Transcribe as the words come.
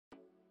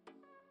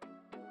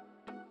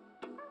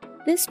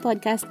This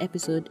podcast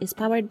episode is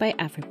powered by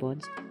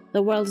AfriPods,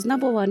 the world's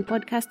 #1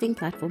 podcasting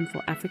platform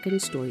for African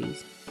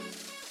stories.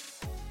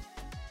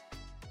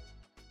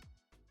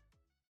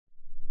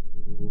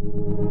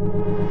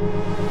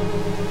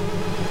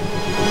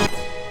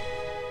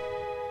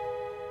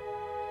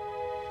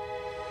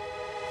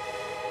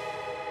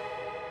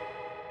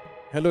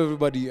 Hello,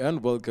 everybody,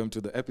 and welcome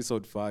to the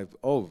episode 5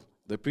 of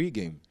the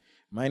pregame.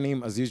 My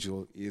name, as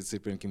usual, is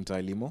Cyprian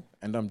Kimtai Limo,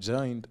 and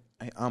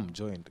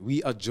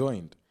we are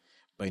joined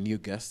by new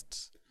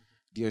guests.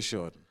 Dear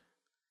Shawn,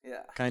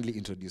 kindly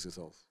introduce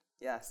yourself.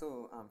 Yeah,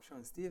 so I'm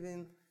Shawn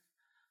Steven.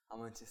 I'm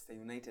a Manchester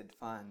United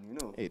fan, you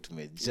know. Hey,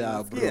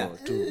 tumejaa bro,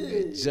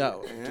 tumejaa.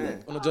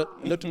 Unajua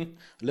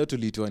leo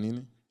tuliitwa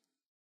nini?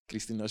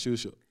 Christina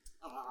Shusho.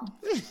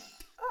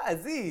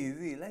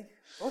 Like,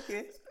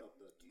 okay.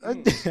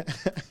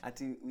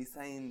 We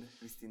signed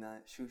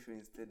Christina Shusho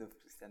instead of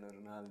Cristiano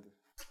Ronaldo.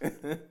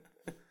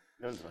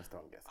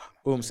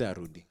 Mse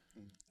arudi.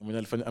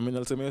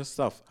 Alisema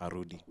staff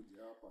arudi.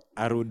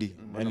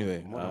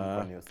 Anyway,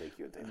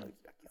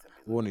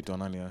 huo ni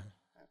nani ya?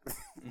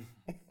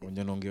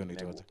 Unje naongea ni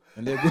toaje.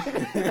 Ndego.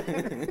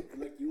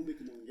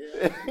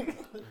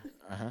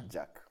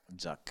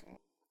 Jack.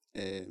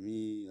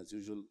 Me, as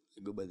usual,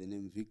 I go by the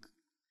name Vic.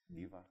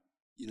 Diva.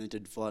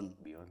 United fan.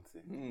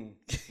 Beyonce.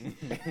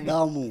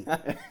 Damu.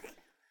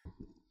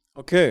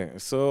 Okay,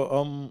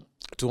 so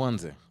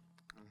tuanze.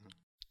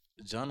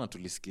 Jana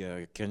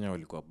tulisikia Kenya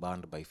walikuwa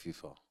banned by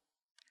FIFA.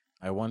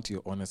 I want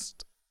your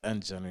honest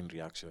and genuine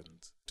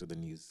reactions to the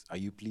news. Are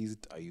you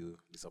pleased? Are you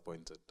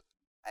disappointed?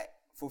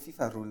 For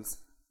FIFA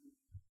rules,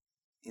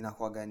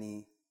 inakuwaga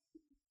ni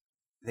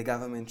the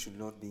government should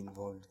not be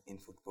involved in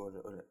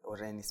football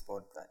or any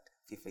sport that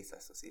FIFA is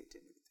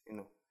associated with, you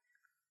know.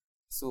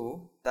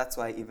 So that's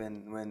why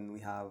even when we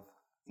have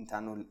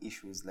internal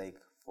issues like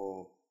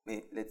for,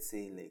 let's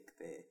say, like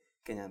the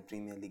Kenyan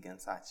Premier League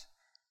and such,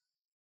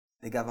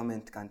 the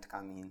government can't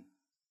come in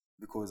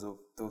because of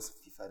those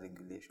FIFA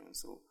regulations.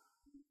 So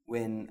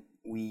when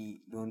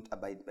we don't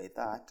abide by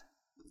that,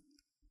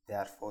 they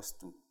are forced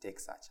to take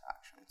such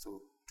action.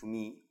 So to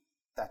me,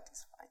 that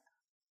is fine.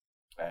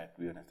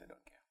 To be honest, I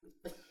don't care.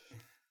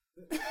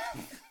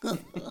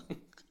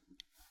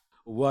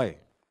 Why?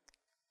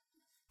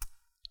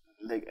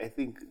 Like, I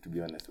think, to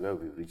be honest, where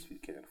we've reached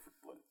with Kenyan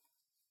football,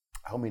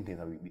 how many times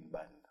have we been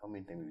banned? How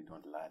many times we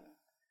don't learn?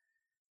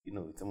 You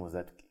know, it's almost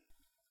that.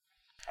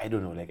 I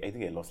don't know. Like, I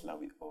think I lost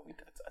love of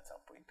it at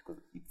some point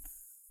because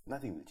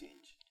nothing will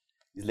change.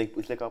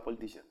 It's like our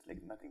politicians.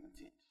 Like, nothing will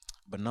change.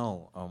 But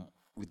now,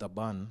 with the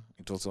ban,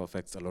 it also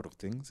affects a lot of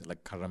things.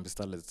 Like Harambee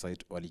Starlets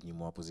side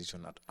walinyimwa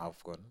position at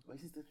AFCON.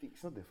 But it's the thing.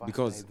 It's not the first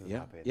because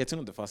time. it's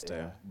not the first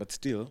time, but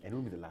still. And it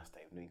won't be the last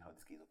time knowing how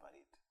these kids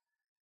operate.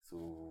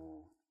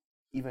 So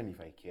even if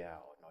I care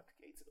or not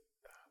care,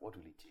 what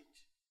will it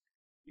change?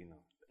 You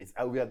know, it's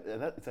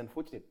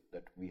unfortunate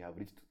that we have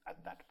reached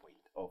at that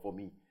point. Or for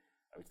me,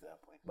 I reached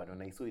that point. But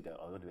when I saw it, I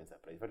was not even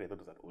surprised. In fact, I thought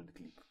it was an old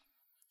clip.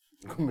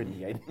 I'm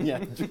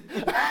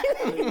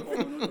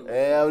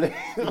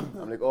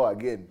like, oh,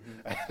 again.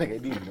 Like, I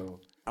didn't know.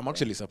 I'm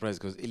actually surprised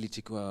because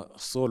ilichukua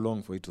so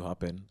long for it to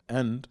happen,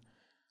 and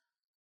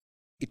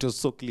it was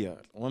so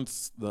clear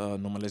once the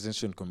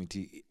normalization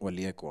committee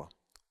waliekwa,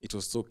 it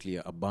was so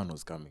clear a ban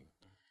was coming.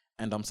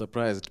 And I'm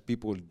surprised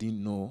people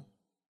didn't know,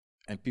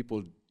 and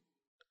people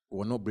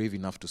were not brave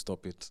enough to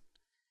stop it.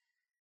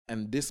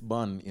 And this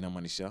ban in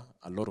Amanisha,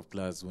 a lot of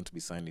players won't be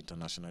signed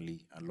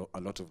internationally. A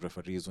lot of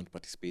referees won't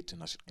participate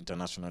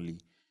internationally.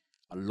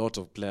 A lot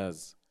of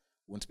players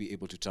won't be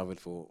able to travel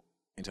for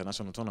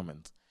international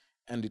tournaments.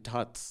 And it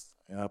hurts.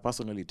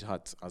 Personally, it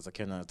hurts. As a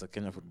Kenya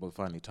football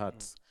fan, it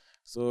hurts.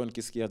 So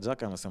nikisikia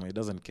Jack anasema he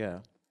doesn't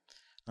care,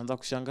 naanza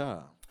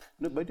kushangaa.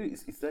 No, but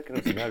it's that kind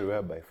of scenario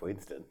whereby, for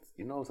instance,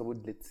 you know,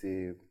 somebody, let's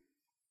say,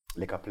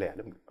 like a player,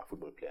 a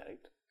football player,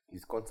 right?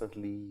 He's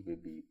constantly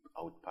maybe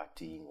out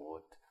partying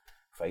or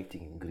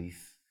fighting in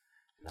Greece.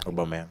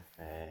 Aubameyang.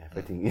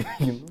 Fighting, you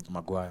know?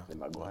 Maguire.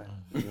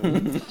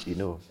 You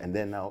know, and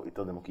then now it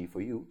told them, okay, for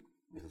you,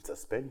 we will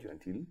suspend you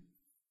until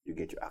you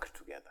get your act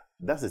together.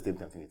 That's the same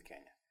thing with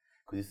Kenya.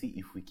 Because you see,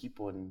 if we keep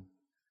on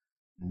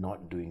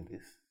not doing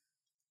this,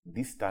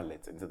 these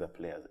starlets and other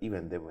players,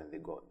 even them when they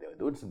go there,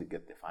 they won't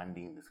get the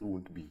funding, they still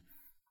won't be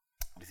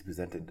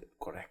represented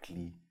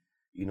correctly,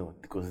 you know,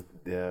 because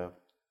the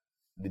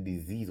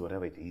disease,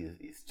 whatever it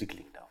is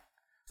trickling down.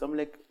 So I'm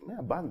like,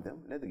 ban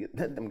them, let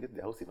them get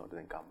their house in order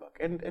and come back.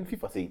 And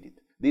FIFA said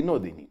it. They know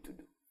they need to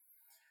do.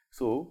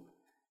 So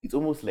it's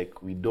almost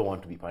like we don't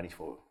want to be punished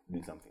for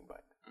doing something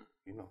bad,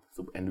 you know.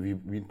 So and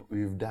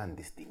we've done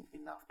this thing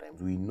enough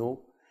times. We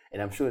know,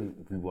 and I'm sure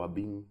we were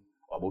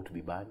about to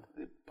be banned.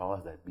 The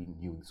powers that be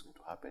knew this was going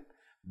to happen,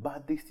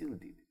 but they still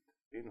did it,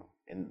 you know.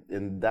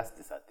 And that's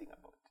the sad thing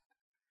about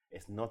it.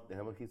 It's not the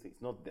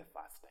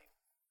first time.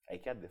 I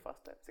cared the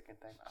first time,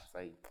 second time,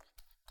 aside,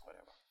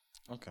 whatever.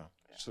 Okay.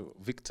 Yeah. So,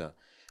 Victor,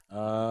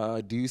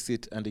 do you see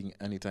it ending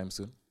anytime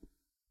soon?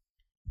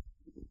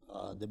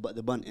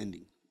 The ban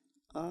ending.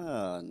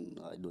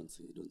 No, I don't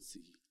see.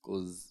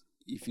 Because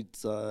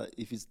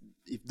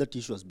if that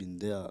issue has been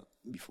there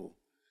before,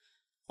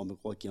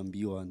 wamekuwa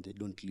wakiambiwa and they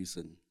don't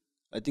listen,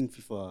 I think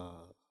FIFA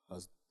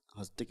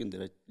has taken the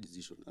right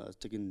decision, has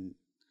taken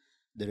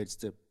the right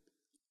step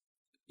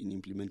in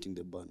implementing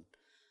the ban.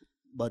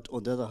 But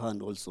on the other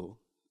hand, also,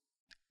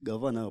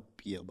 governor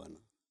pia bana,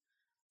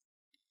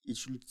 it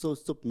should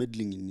stop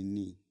meddling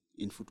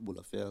in football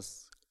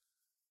affairs.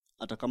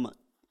 Hata kama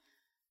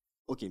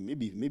okay,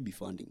 maybe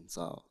funding,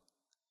 sawa,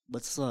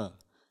 but sir,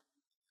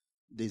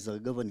 there's a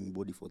governing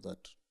body for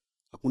that.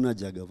 Hakuna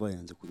haja ya gava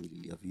yaanze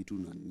kuingililia vitu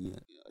na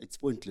nia. It's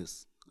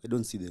pointless. I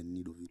don't see the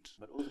need of it.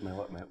 But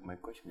also my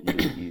question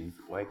is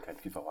why can't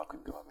FIFA work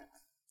with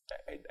governments?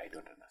 I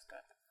don't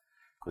understand.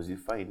 Because you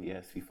find,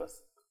 yes, FIFA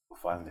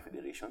funds the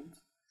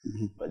federations,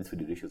 but these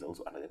federations are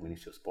also under the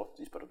Ministry of Sport,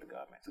 which is part of the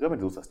government. So the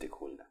government is also a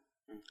stakeholder.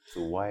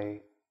 So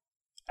why,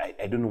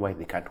 I don't know why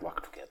they can't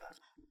work together.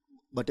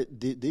 But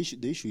the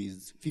issue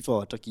is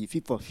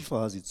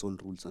FIFA has its own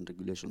rules and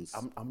regulations.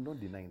 I'm not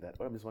denying that.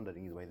 What I'm just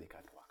wondering is why they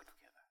can't work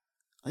together.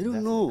 I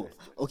don't know.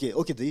 Okay.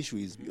 The issue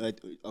is,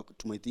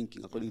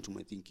 according to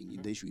my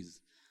thinking, the issue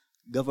is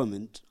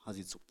government has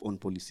its own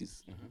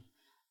policies.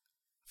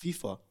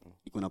 FIFA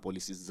iko na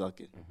policies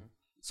zake.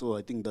 So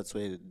I think that's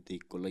why they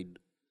collide.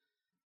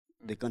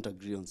 They can't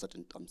agree on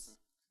certain terms.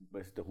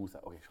 But it's the who's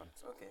okay, Shawn.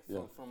 Okay.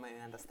 From my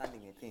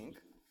understanding, I think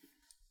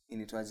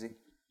in Itwaji,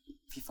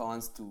 FIFA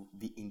wants to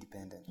be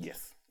independent.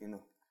 Yes.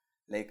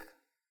 Like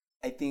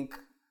I think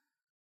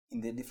in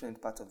the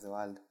different parts of the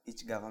world,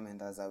 each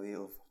government has a way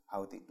of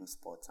how they do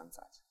sports and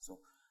such. So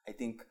I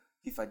think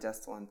FIFA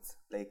just wants,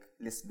 like,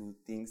 let's do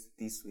things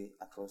this way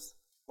across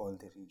all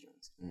the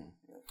regions.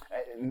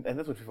 And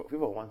that's what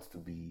FIFA wants to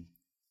be.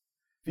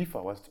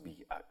 FIFA wants to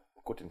be a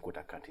quote-unquote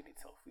a country in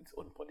itself, its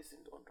own policies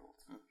and own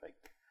rules. Right?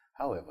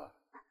 However,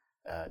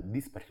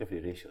 these particular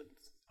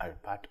federations are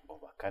part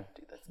of a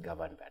country that's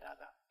governed by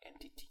another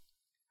entity.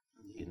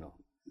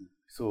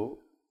 So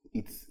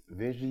it's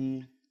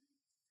very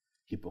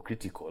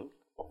hypocritical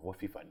of what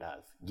FIFA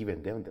does,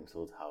 given them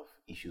themselves have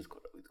issues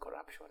with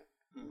corruption,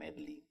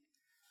 meddling,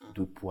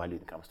 do poorly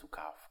when it comes to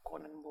CAF,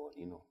 corn and ball,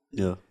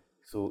 Yeah.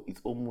 So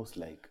it's almost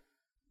like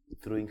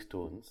throwing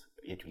stones,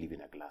 yet you live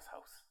in a glass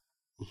house.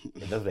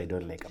 And that's what I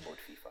don't like about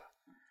FIFA,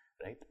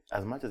 right?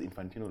 As much as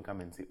Infantino will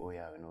come and say, oh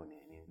yeah,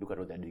 look at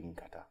what they're doing in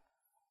Qatar,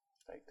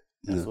 right?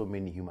 There's so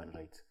many human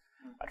rights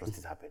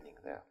atrocities happening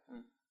there.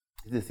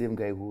 It's the same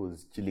guy who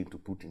was chilling to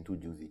Putin too,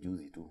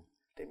 juicy to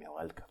Temia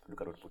World Cup.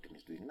 Look at what Putin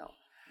is doing now.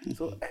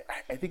 So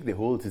I think the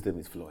whole system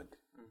is flawed,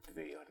 to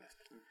be very honest.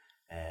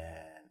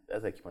 And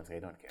as I keep on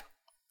saying, I don't care.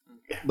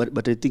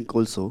 But I think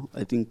also,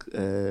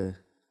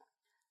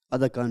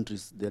 other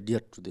countries, they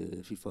adhere to the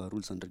FIFA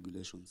rules and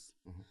regulations.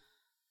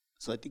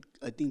 So I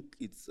think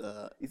it's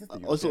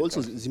also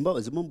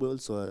Zimbabwe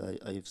also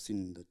I have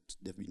seen that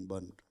they've been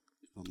banned.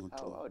 If I'm not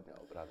wrong.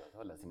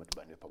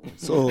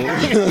 So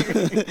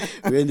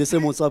we're in the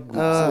same WhatsApp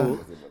group. So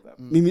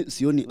mimi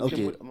sioni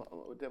okay.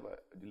 Whatever.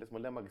 Julius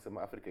Malema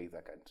akisema Africa is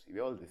a country.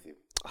 We're all the same.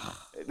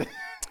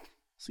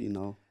 See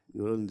now,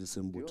 you're all in the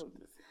same boat.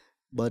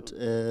 But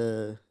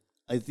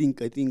I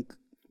think.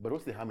 But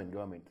what's the harm in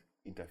government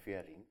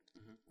interfering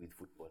with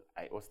football?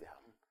 What's the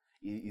harm?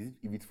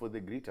 If it's for the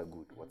greater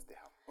good, what's the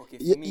harm? Okay,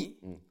 for me,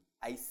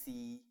 I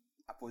see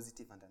a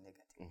positive and a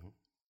negative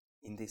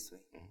in this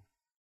way.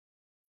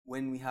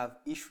 When we have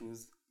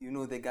issues,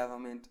 the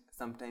government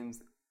sometimes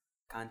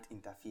can't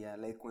interfere.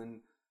 Like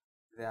when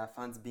there are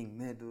funds being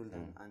meddled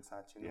and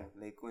such,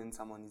 like when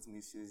someone is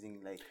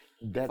misusing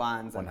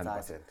funds and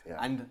such,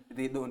 and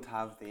they don't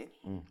have the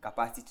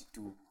capacity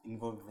to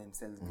involve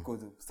themselves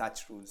because of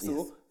such rules.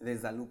 So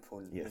there's a loophole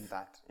in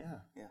that.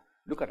 Yeah.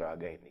 Look at our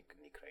guy Nick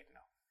right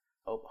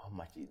now. How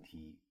much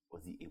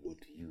was he able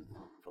to use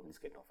from this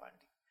kind of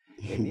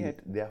funding? And yet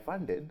they are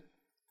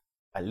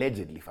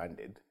allegedly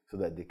funded, so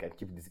that they can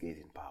keep these guys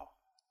in power.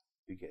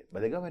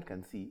 But the government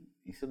can see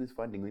instead of this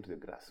funding going to the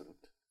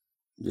grassroots.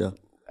 Yeah.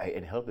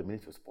 And help the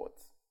Ministry of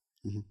Sports.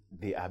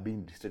 They are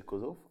being restricted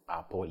because of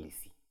our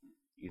policy.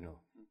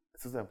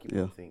 That's what I'm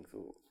keeping saying.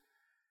 So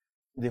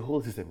the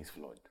whole system is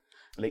flawed.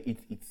 Like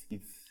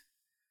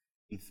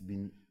it's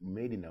been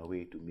made in a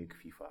way to make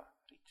FIFA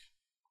rich.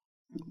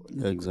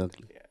 Yeah,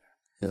 exactly.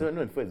 Yeah. So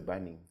no, first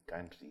banning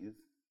countries,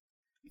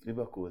 it's maybe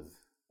because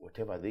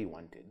whatever they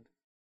wanted,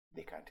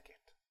 they can't get.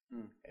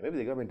 And maybe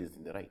the government is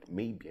in the right.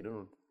 Maybe, I don't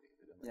know.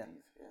 Yeah,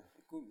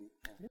 it could be.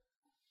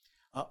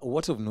 Yeah.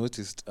 What I've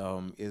noticed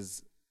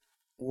is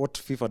what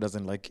FIFA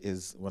doesn't like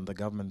is when the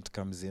government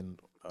comes in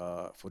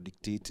for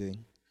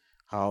dictating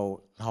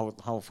how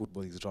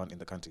football is run in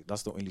the country.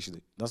 That's the only issue.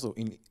 That's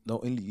the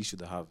only issue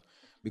they have,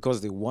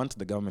 because they want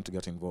the government to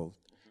get involved.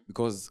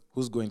 Because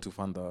who's going to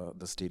fund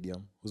the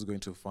stadium? Who's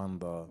going to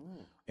fund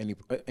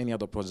any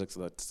other projects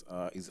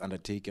that is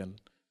undertaken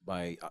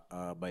by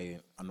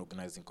an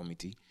organizing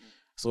committee?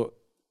 So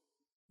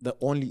the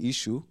only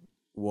issue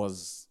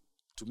was,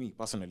 to me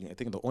personally, I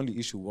think the only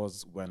issue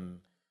was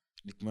when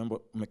Nick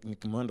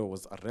Mwendo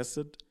was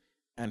arrested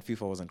and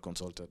FIFA wasn't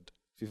consulted.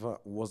 FIFA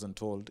wasn't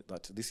told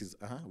that this is,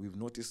 we've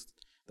noticed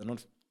they're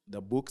not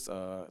the books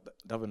they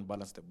haven't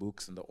balanced the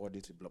books and the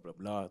audit, blah blah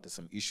blah. There's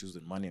some issues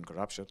with money and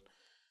corruption.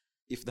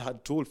 If they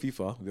had told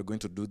FIFA we're going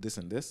to do this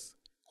and this,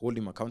 hold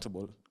him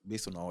accountable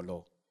based on our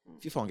law,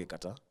 FIFA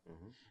wangekata.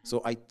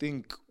 So I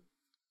think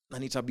na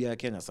ni tabia ya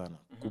Kenya sana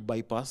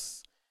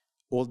kubypass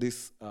all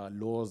these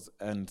laws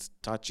and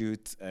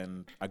statutes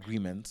and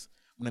agreements.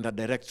 Unaenda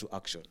direct to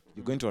action.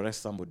 You're going to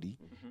arrest somebody.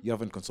 You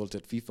haven't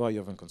consulted FIFA. You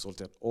haven't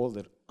consulted all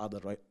the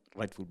other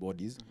rightful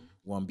bodies.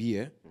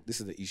 Waambie, this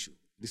is the issue.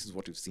 This is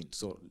what we've seen.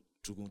 So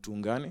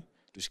tuungane,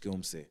 tushike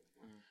umse.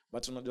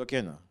 But unajua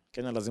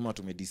Kenya lazima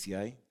tume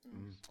DCI,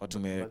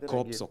 watume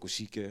cops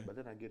wakushike. But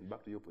then again,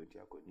 back to your point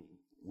yako,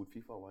 would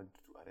FIFA want to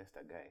arrest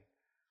a guy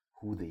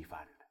who they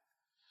fund?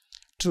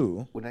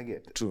 True.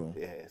 True.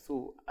 Yeah.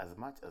 So as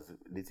much as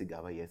let's say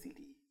government, yes,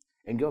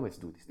 and governments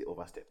do this, they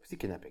overstep. See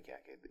Kenya peke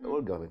yake,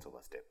 all governments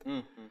overstep.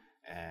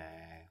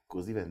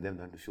 Because even them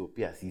want to show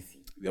PRCC.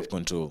 We have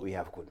control. We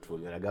have control.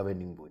 We are a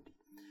governing body.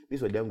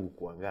 This was yangu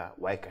kuanga.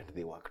 Why can't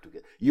they work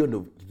together? You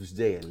know,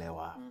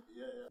 tusijaelewa.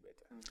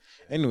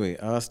 Anyway,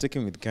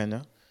 sticking with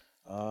Kenya,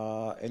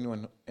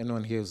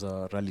 anyone here is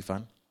a rally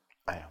fan?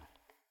 I am.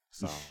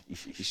 So,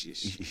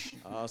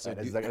 so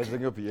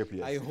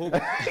I hope.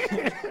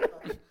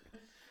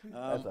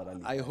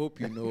 I hope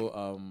you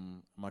know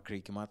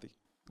Makri Kimathi.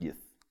 Yes.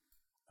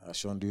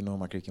 Shawn, do you know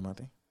Makri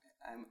Kimathi?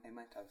 I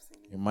might have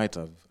seen it. You might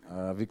have.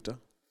 Victor?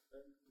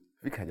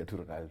 Victor haja tu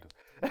Ronaldo.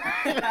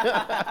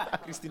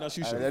 Christina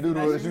Shusha.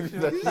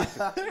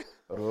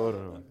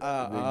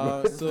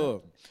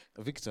 So,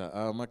 Victor,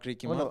 Makri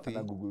Kimathi.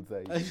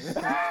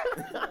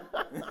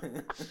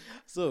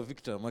 So,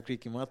 Victor, Makri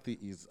Kimathi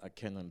is a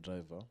Kenyan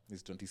driver.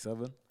 He's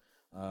 27.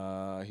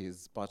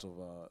 He's part of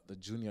the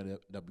junior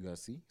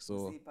WRC. So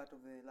Was he part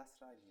of the last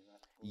rally?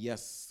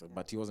 Yes,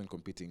 but he wasn't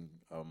competing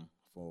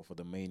for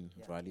the main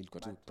rally.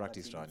 But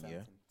practice run,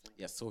 yeah.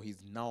 Yeah, so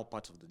he's now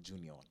part of the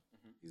junior one.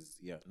 He's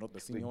not the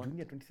senior one.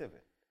 Junior 27.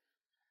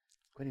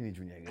 Kwani ni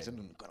junior again?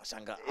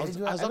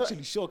 I was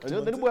actually shocked.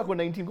 Ndio yako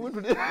 19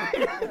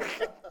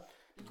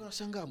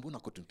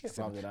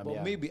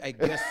 But maybe I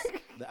guess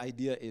the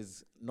idea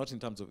is not in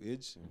terms of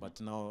age, but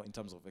now in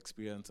terms of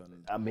experience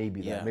and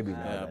maybe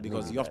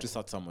because you have to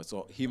start somewhere.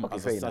 So him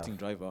as a starting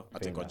driver, I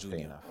think, a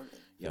junior.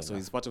 So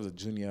he's part of the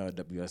junior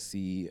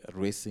WRC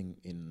racing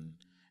in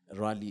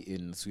rally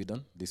in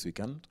Sweden this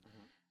weekend.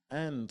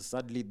 And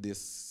sadly,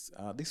 this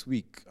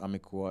week,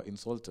 amekuwa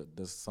insulted.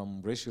 There's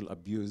some racial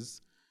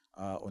abuse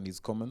on his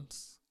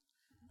comments.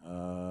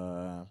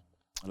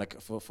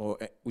 Like for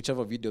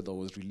whichever video that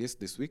was released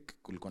this week,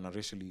 kulikuwa na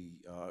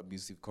racially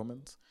abusive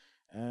comments,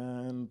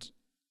 and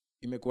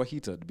imekuwa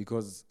heated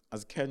because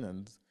as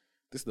Kenyans,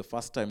 this is the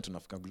first time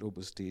tunafika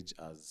global stage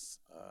as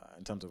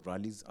in terms of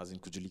rallies, as in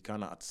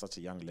kujulikana at such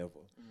a young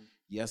level.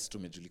 Yes,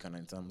 tumejulikana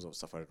in terms of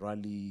Safari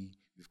Rally,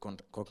 we've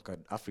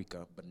conquered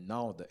Africa, but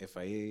now the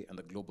FIA and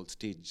the global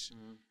stage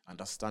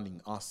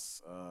understanding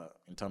us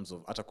in terms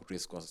of ata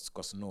kurace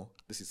kwa snow,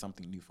 this is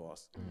something new for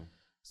us.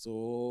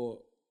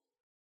 So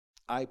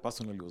I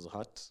personally was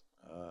hurt.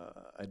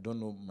 I don't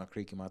know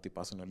Makri Kimathi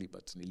personally,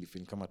 but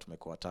nilifeel kama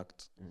tumekuwa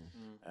attacked.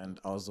 And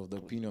I was of the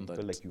opinion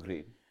that like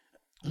Ukraine.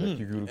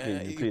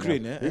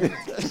 Ukraine.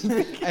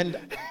 And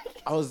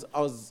I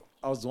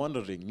was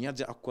wondering,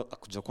 niaje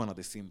akuja kuwa na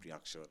the same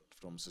reaction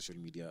from social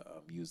media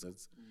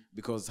users,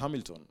 because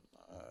Hamilton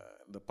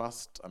in the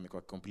past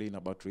amekuwa complain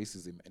about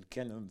racism, and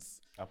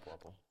Kenyans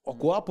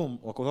wako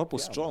hapo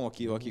strong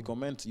waki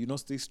comment,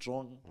 stay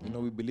strong,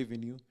 we believe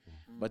in you.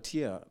 But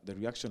here the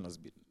reaction has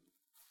been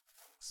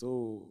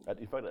so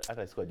in fact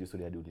hata sikuwa juu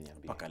story hadi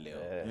uliniambia mpaka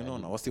leo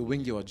na wasi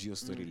wengi wa juu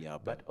story ile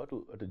hapa, but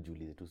watu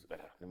Julie tu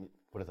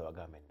pole za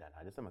government dana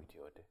hajasema kitu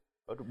yote.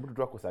 Watu mtu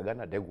tu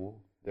akusagana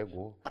dego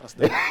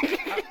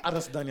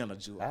Arasdani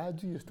anajua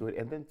juu story.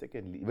 And then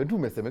secondly, even tu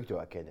umesema kitu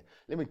wa Kenya,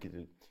 let me tell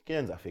you,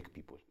 Kenyans are fake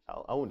people.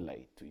 I won't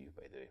lie to you,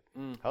 by the way.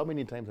 How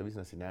many times have we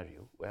seen a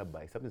scenario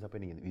whereby something's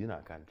happening within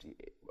our country,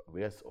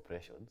 various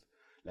oppressions,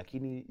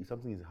 lakini if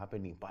something is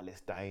happening in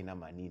Palestine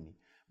ama nini,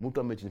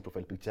 mtu amechange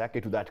profile picture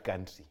yake to that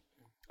country,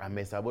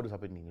 amesa about what's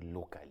happening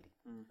locally.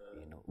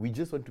 We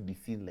just want to be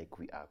seen like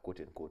we are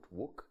quote unquote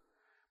woke,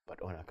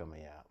 but ona kama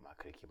ya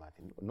Makri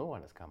Kimathi, no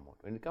one has come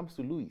out. When it comes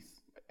to Luis,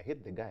 I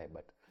hate the guy,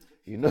 but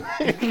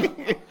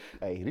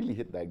I really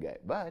hate that guy.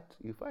 But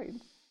you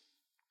find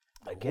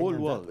the whole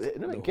world,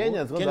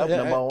 Kenyans got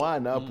number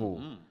one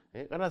hapo.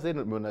 Kana sasa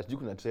nimeona sijui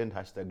kuna trend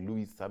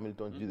 #Luis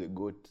Hamilton the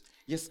GOAT.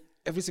 Yes,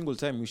 every single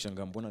time we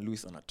shanga mbona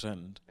Luis ana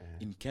trend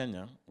in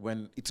Kenya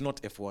when it's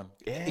not F1.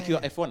 If you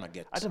are F1 I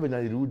get. Hata when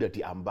I rudi that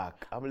I'm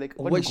back. I'm like,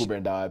 kwani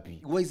kuenda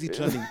wapi? Why is it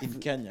trending in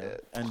Kenya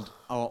and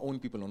our own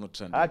people are not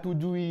trending?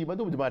 Hatujui,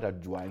 bado mjuma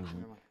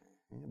hatajuangi.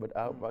 But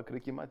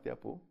Makri Kimathi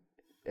hapo,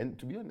 and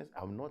to be honest,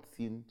 I've not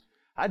seen,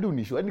 hadi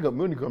unisho, hadi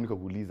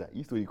nikakuuliza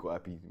hii story iko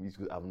wapi,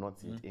 because I've not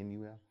seen it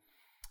anywhere.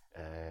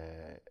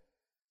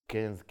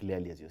 Kenyans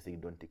clearly, as you're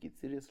saying, don't take it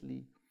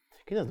seriously.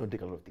 Kenyans don't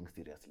take a lot of things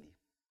seriously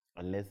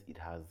unless it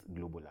has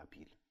global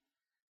appeal,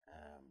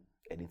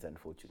 and it's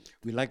unfortunate.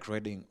 We like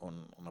riding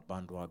on a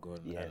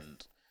bandwagon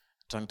and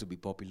trying to be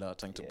popular,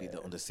 trying to be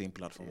on the same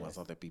platform as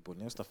other people.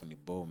 New stuff in the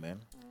bow, man.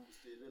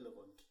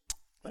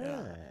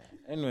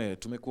 Anyway,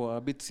 tumekuwa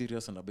a bit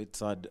serious and a bit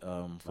sad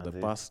for the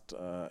past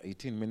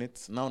 18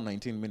 minutes. Now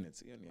 19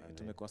 minutes.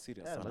 Tumekuwa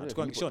serious sana.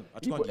 Sean,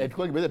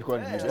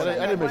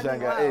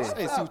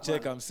 si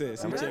ucheka mse,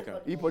 si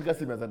ucheka. Hii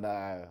podcast imeanza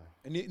na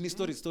ni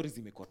stories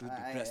zimekuwa tu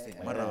depressing.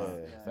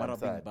 Mara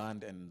being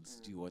banned and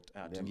Stewart.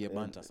 Tungie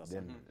banter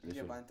sasa.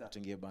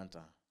 Tungie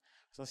banter.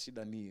 Sasa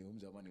shida ni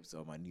umjamani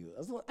msamaniwa.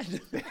 Sasa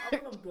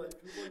hakuna mtu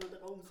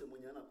anataka umse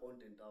mwenye ana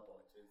content hapa wa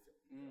Chelsea.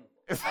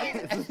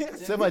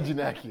 sema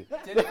jina yake.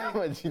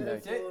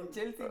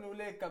 Chelsea ni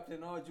ule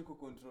captain wao juko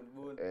control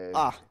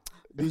ball.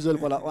 Diesel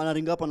pala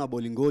wanaringa hapa na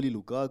Bolingoli,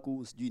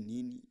 Lukaku, sijui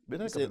nini.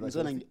 Nendo captain wa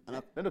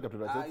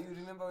Chelsea. You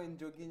remember when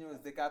Jorginho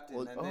was the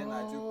captain and then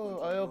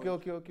Ajuku.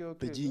 Okay.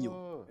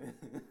 Pejinho.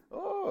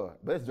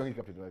 Best Jorginho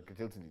captain wa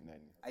Chelsea ni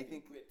nani? I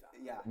think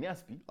Ni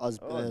Aspi.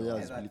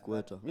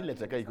 Azpilikweta. Mimi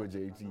nataka iko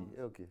JT.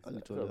 Okay.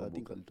 Alitolewa, I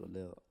think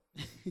alitolewa.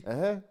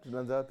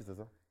 Tunaanza wapi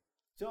sasa?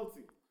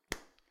 Chelsea.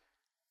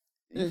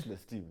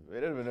 Useless team.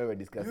 We don't even know we're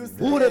discussing.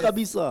 Bure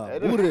kabisa.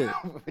 Bure.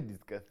 We're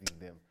discussing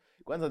them.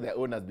 Kwanza their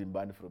owner has been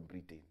banned from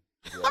Britain.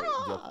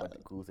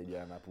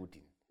 Kusaidia na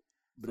Putin.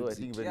 So I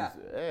think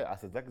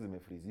assets zake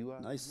zimefriziwa.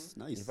 Nice.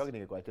 In fact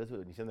ningekuwa Chelsea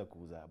nishaanza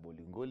kuuza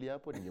Bolingoli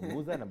hapo,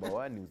 ningemuuza number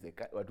 1 niuze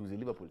watu uze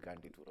Liverpool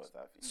kanti tu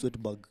safi.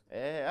 Sweatbag.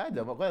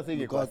 Jamaa kwanza sasa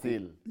ingekuwa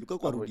sale.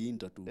 Lukaku arudi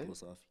Inter tu kwa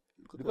safi.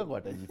 Lukaku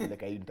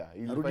atajipeleka Inter.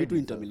 Arudi tu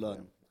Inter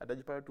Milan.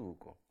 Atajipata tu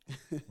huko.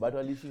 But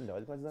walishinda,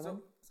 walipata nani?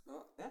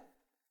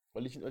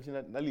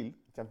 Walishinda na Lille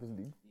Champions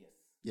League. Yes.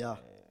 Yeah.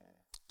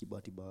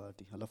 Kibati.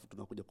 Halafu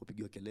tunakuja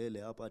kupigiwa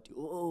kelele hapa ati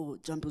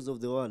champions of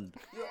the world.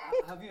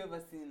 Have you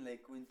ever seen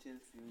like when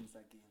Chelsea wins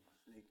a game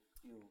like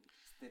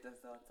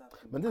status WhatsApp?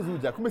 Manze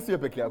zuja kumbe sio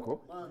peke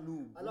yako.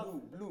 Blue.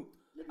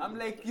 I'm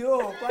like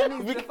kwani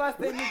it's the first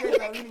time you guys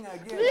are winning a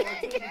game.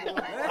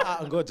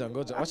 Ngoja.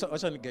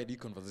 Wacha ni guide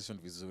conversation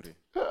vizuri.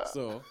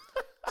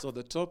 So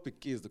the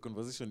topic is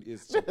Conversation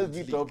is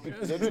Champions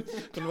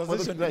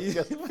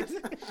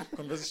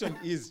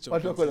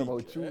watu wako na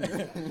mauchumi.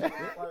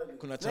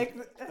 Kuna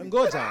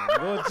ngoja.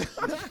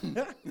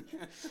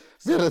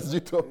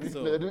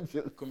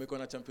 Kumekuwa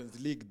na Champions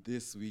League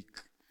this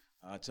week.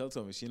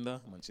 Chelsea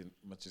wameshinda,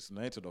 Manchester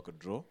United wako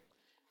draw.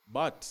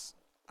 But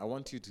I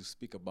want you to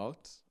speak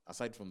about,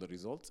 aside from the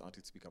results, I want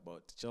you to speak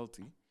about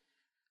Chelsea,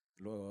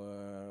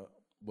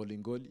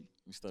 Bolingoli,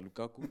 Mr.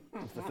 Lukaku,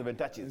 Mr. 7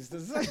 touches.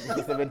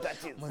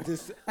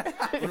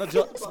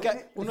 Unajua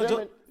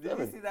Did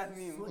you see that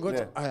meme?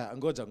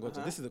 Ngoja.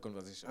 This is the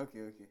conversation.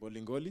 Okay.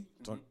 Bolingoli,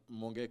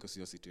 muongee kwa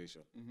hiyo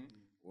situation.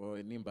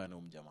 Ni mbaya na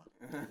umjamaa.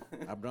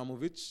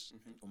 Abramovich,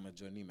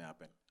 umejua nini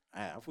happen.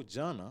 Afu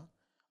jana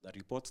the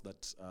reports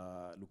that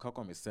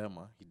Lukaku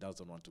amesema he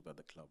doesn't want to be at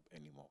the club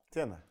anymore.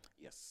 Tena?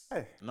 Yes.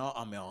 Now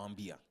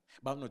amewaambia.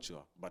 But I'm not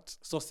sure. But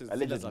sources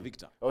za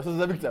Victor.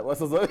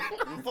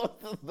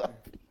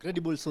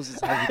 Credible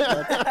sources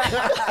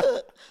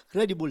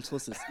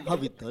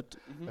have it that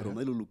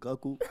Romelu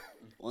Lukaku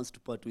wants to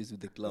part ways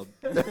with the club.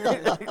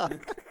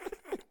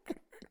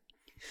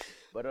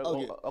 But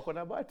wako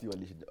na bahati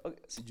walishinda.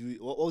 Sijui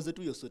wauze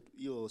tu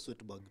hiyo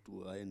sweat bag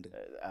tu aende.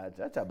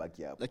 Acha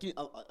baki hapo. Lakini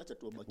acha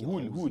tu baki.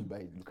 Who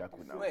by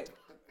Lukaku now?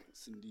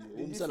 Si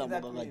ndio. Msala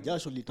mganga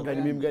jasho litoka.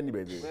 Ni mimi gani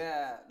by the way?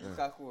 Where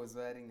Lukaku was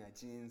wearing a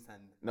jeans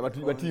and na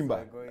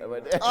matimba.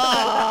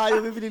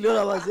 Hiyo mimi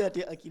niliona wazee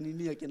ati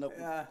akinini akienda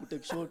ku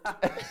take shot.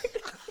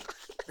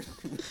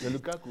 Na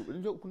Lukaku,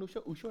 unajua kuna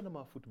ushaona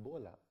ma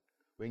footballer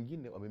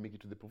wengine wamemake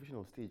it to the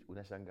professional stage,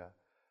 unashanga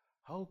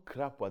how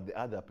crap were the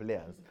other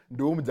players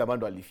ndio mjamaa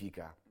ndo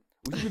alifika.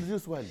 Usijiulize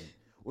swali,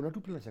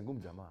 unatupa na changu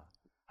mjamaa,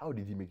 how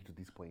did he make it to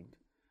this point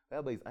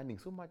whereby he's earning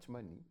so much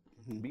money,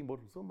 being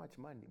bought with so much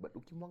money, but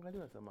ukimwangalia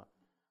unasema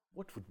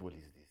what football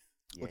is this?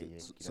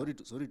 Sorry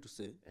to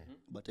say,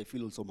 but I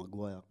feel also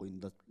Maguire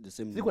going the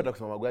same. Siko nataka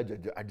kusema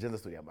Maguire agenda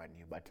story ya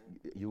money, but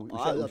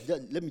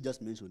let me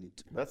just mention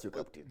it. That's your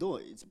captain.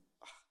 Though it's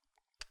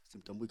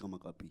simtambui kama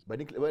kapi. But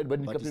ni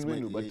captain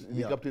wenu,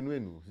 ni captain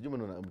wenu. Sijui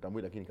mbona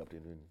mtambui lakini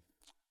captain wenu.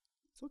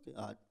 It's okay.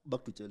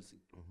 Back to Chelsea.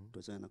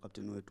 Tuachane na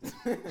captain wetu.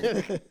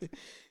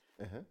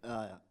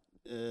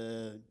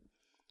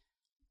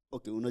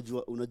 Okay,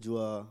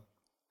 unajua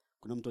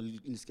kuna mtu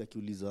alinisikia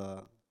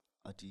akiuliza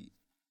ati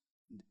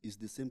is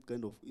the same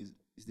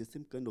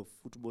kind of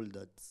football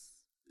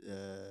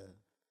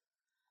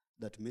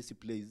that Messi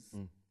plays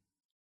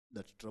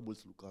that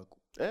troubles Lukaku.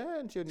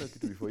 Ndio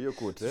kitu before your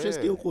quote.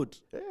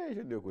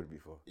 Ndio quote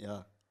before.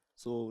 Yeah.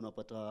 So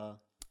unapata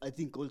I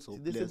think also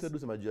players. This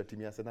is the major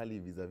team ya Arsenal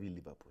vis-a-vis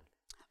Liverpool.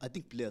 I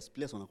think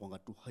players wanakuanga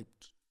too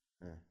hyped.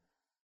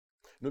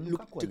 No,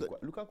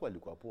 Lukaku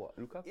alikuwa poa.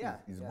 Lukaku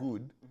is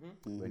good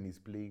when he's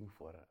playing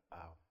for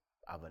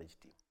average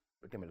team.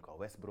 Time alikuwa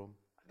West Brom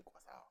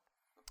alikuwa sawa.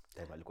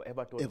 Time alikuwa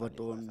Everton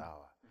alikuwa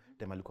sawa.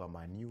 Time alikuwa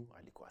Man U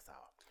alikuwa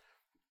sawa.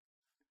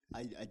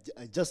 I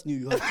just knew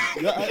you had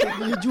to.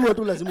 Nilijua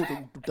tu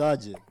lazima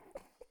tutaje.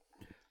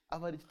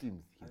 Average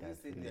teams.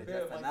 That's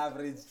an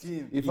average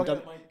team. In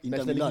fact,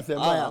 Inter Milan.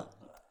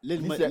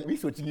 We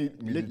switching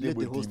middle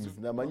table host- teams.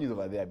 Now Man U's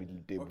over there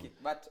middle table. Okay,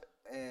 but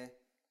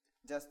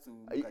just to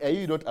look at Are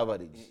you this not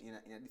average? in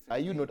a different Are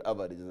you way. not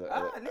average?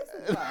 Let's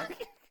look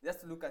back.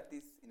 Just to look at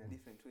this in a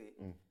different way.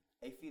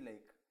 I feel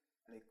like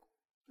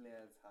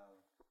players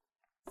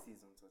have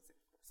seasons,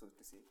 so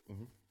to say.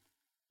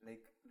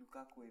 Like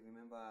Lukaku,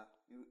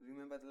 you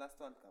remember the last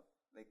World Cup?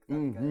 Like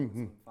that guy was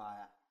on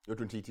fire. You're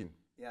 2018.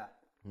 Yeah.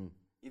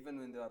 Even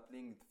when they were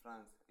playing with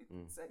France,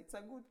 it's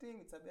a good thing,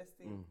 it's a best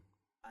thing,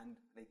 and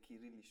like he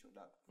really showed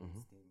up for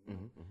his team. You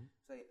know?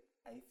 So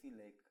I feel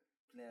like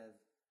players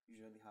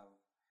usually have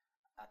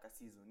like a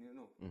season, you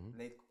know,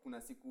 like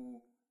kuna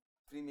siku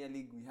Premier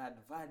League we had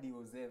Vardy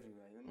was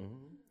everywhere, you know.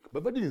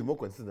 But Vardy is more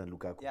consistent than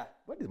Lukaku. Yeah.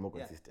 Vardy is more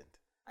consistent.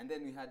 And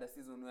then we had a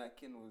season where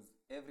Kane was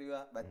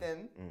everywhere, but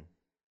then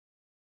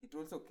it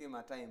also came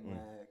a time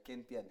where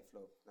Kane pia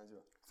flop,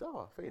 najua.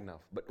 So fair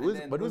enough. But And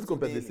then who's also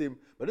compared the Daly. same?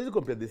 But who's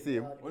compared the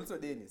same? Also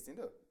Davis, you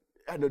know.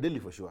 I know Daly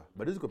for sure.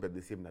 But who's compared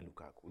the same na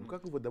Lukaku?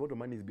 Lukaku, for the amount of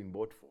money he's been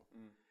bought for,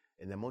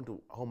 and the amount of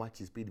how much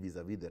he's paid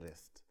vis-a-vis the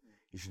rest,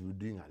 he should be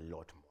doing a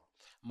lot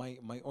more.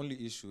 My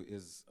only issue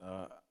is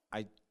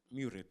I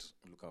rate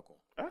Lukaku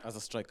as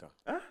a striker,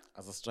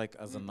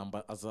 as a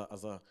number, as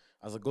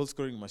a goal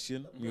scoring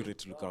machine.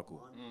 Rate Lukaku.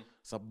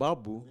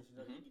 Sababu,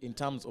 in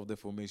terms of the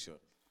formation,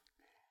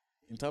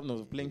 in terms of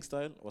the playing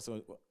style,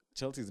 also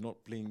Chelsea is not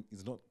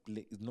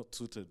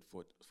suited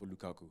for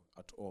Lukaku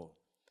at all.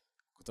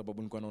 Kwa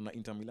sababu nilikuwa naona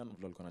Inter Milan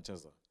vile walikuwa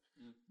wanacheza.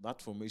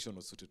 That formation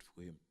was suited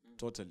for him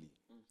totally.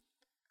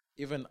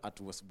 Even at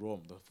West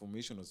Brom, the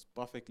formation was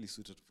perfectly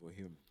suited for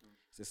him.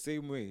 It's the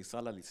same way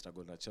Salah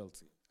struggled at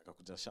Chelsea.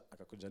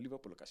 Akakuja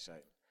Liverpool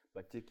akashine.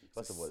 But cheeky,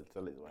 first of all,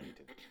 Salah is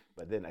wanted.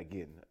 But then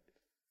again,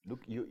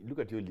 look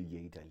at your league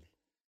in Italy.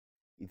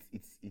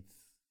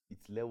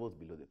 It's levels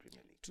below the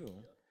Premier League.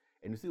 True.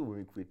 And you see when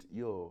we quit,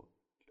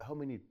 how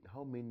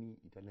many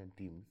Italian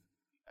teams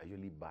are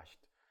usually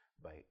bashed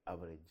by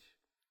average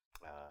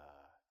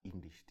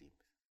English teams?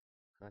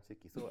 Not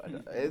cheeky. So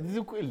it's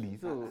equally.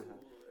 So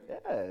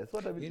yeah, that's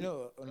what I mean. You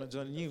know,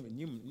 unajua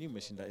new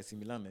meshinda AC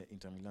Milan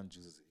Inter Milan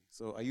juzi.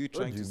 So are you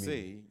trying to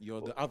say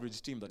you're the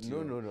average team that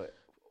you No.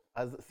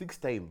 As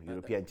 6-time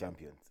European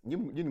champions. You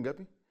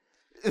ngapi?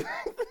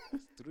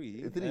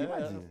 3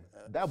 imagine.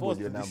 Double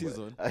your number.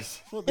 Season.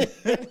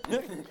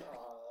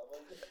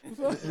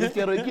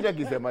 Mr. Roy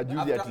akisema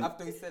juzi ati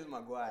After we sell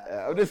Maguire.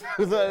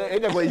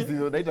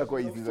 Itakuwa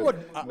hii season.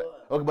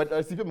 Okay, but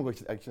CP mko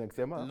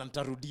akisema na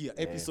nitarudia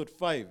episode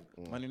 5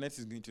 Man United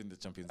is going to win the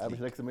Champions League.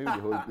 I'm like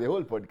the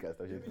whole podcast.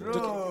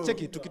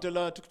 Cheki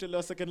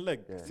tukitolewa second leg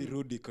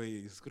sirudi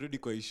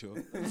kwa hisho.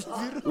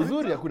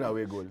 Uzuri hakuna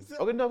away goals.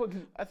 Okay, now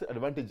that's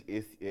advantage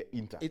is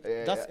Inter.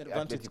 That's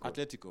advantage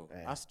Atletico.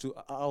 As to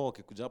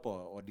wakikuja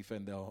hapo wa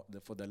defend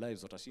for their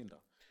lives watashinda.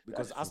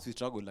 Because as we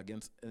struggle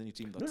against any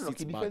team that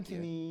sits back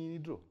here. Ni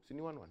draw. Si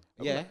ni 1-1.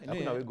 Yeah,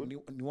 hakuna away goal. ni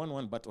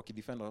 1-1 but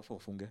wakidefend alafu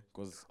wafunge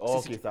because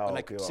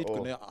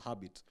kuna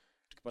habit.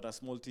 Tukipata a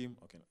small team,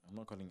 okay, I'm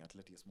not calling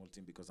Atleti a small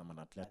team because I'm an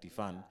Atleti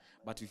fan,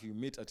 but if you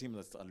meet a team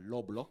that's a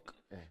low block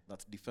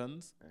that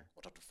defends,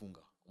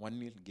 watatufunga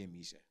 1-0 game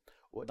ishe.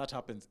 That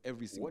happens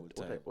every single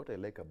time. What I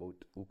like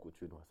about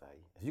coach wenu Wasai,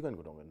 as you can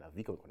go na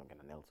Vika go na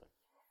Nelson,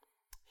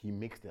 he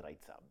makes the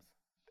right subs.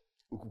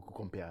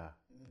 Compare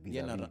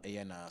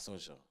na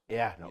social.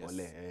 Yeah, na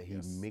ole he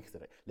makes the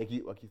right.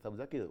 Like wakisubs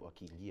zake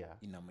wakiingia,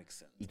 Ina make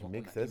sense. It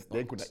makes sense.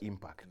 Then kuna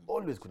impact.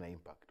 Always kuna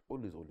impact.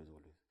 Always.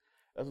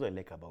 That's what I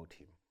like about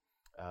him.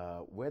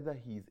 Whether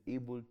he's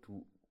able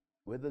to,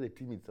 whether the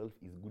team itself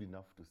is good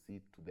enough to see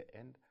it to the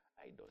end,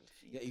 I don't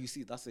see. Yeah, you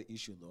see, that's the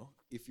issue though.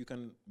 If you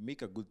can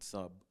make a good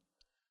sub,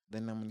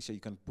 then I'm sure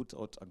you can put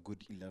out a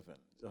good 11,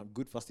 a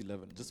good first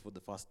 11 just for the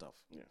first half.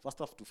 Yeah. First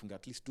half to finger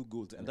at least 2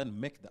 goals and then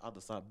make the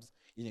other subs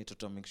in it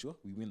to make sure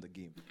we win the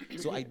game.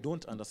 So I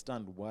don't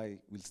understand why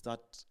we'll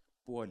start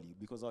poorly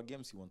because our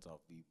games you want to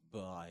be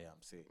bad,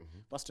 I'm saying.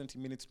 First 20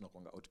 minutes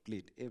tunakuanga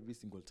outplayed every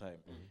single time.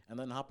 And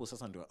then hapo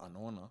sasa ndio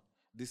anaona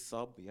this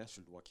sub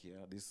should work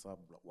here, this sub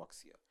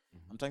works here.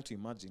 I'm trying to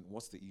imagine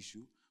what's the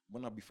issue.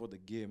 Mbona before the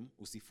game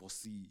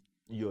usiforesee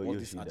all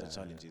these other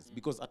challenges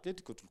because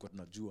Atletico tulikuwa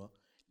tunajua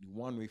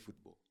ni one way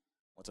football.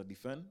 Wata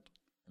defend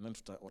and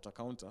then wata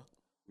counter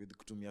with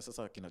kutumia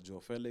sasa kina Joe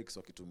Felix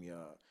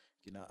wakitumia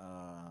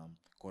kina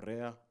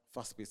Korea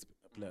fast paced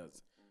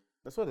players.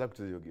 That's what I like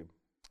to your game.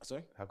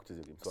 Sorry? Hakucheza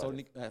your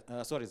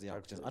game. Sorry,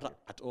 hakucheza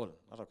at all.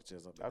 Hata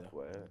kucheza.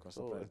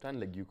 So turn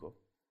like yuko.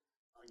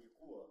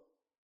 Angekuwa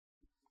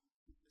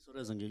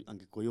Suarez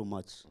angekuwa hiyo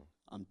match,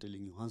 I'm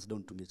telling you hands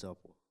down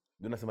tungechapo.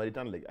 Unasema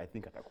return like I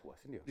think atakuwa,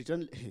 si ndio?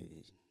 Return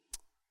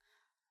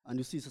and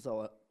you see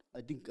sasa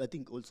I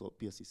think also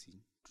PSC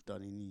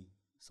tutanini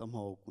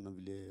somehow kuna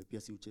vile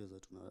PSC ucheza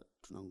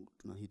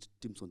tuna hit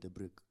teams on the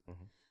break.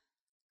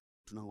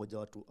 Tunangoja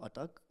watu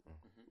attack,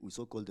 we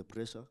so call the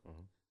pressure.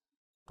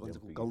 Tuanze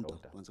kucounter.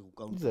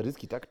 It's a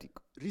risky tactic.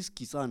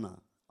 Risky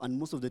sana and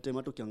most of the time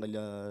hata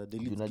ukiangalia the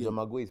league game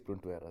Maguire is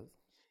prone to errors.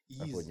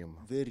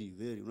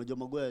 Very unajua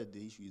Maguire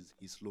the issue is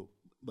he's slow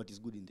but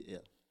he's good in the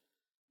air.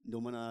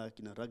 Ndio maana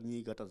kina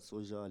Ragnik hata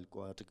Soja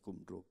alikuwa hataki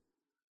kumdrop.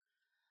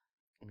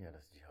 Yeah,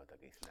 that's how the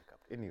guys like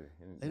up. Anyway,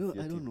 I don't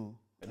know.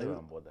 I don't know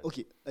about that.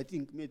 Okay, I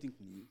think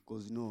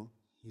because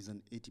he's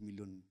an 80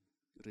 million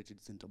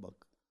rated center back.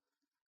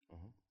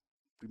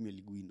 Premier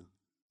League winner.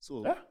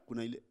 So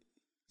kuna ile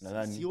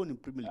sioni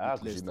Premier League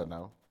with Leicester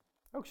now.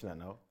 Hakushinda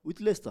now. With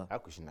Leicester.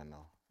 Hakushinda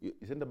now.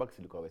 Center backs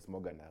ilikuwa Wes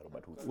Morgan na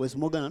Robert Hood. Wes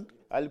Morgan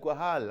alikuwa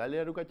Hull,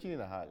 aliruka chini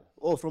na Hull.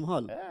 Oh, from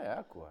Hull.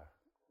 Hakuwa.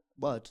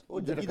 But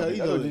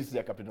either this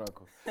ya captain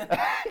wako.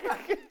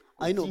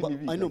 I know,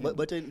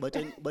 but I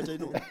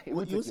know.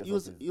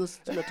 He was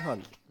still at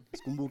Hull.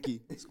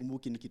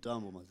 Sikumbuki ni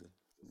kitambo maze.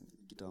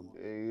 Kitambo.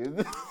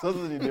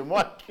 Sasa ni demo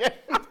wake.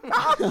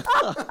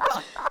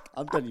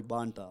 Amta ni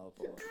banta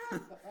hapa.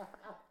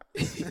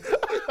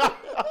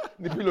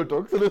 Ni pillow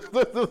talk. So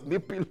ni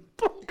pillow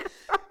talk.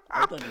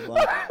 Amta ni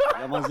banta.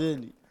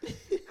 Yamazeni.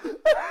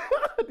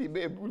 Ni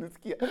babe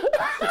ulisikia.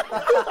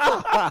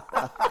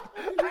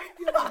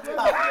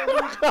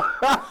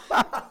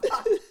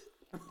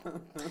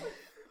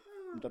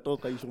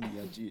 Mtatoka hizo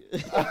mniachie.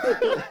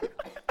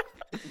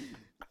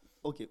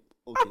 Okay.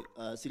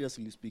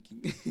 Seriously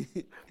speaking.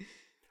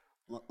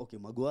 Okay,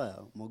 Maguire,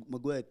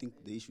 I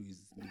think the issue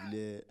is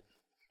vile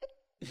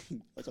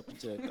acha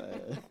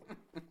kucheka.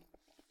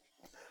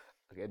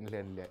 Okay,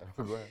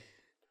 Maguire.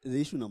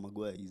 The issue na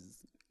Maguire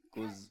is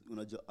because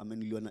unajua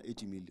ameniliwa na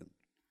 80 million.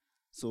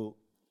 So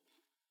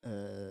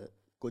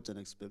coach can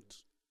expect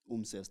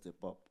umse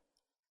step up.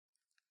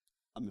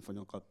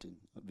 Amefanya captain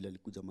vile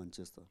alikuja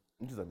Manchester.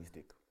 It is a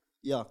mistake.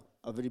 Yeah,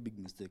 a very big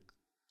mistake.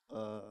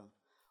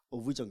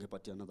 Of which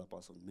angepatia another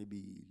person,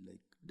 maybe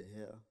like De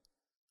Gea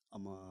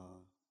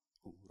ama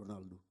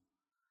Ronaldo.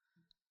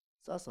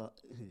 Sasa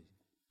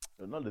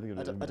Ronaldo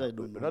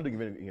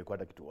ingekuwa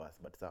hata kitu worse,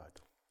 but sawa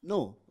tu.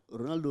 No,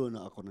 Ronaldo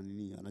na akona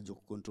nini, anajua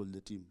control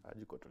the team.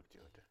 Haji control kitu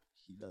yote.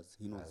 He does.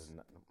 He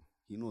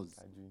knows.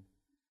 Haji.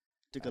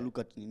 Take a look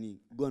at nini.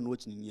 Go and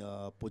watch nini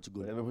ya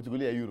Portugal.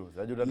 Portugal ya Euros.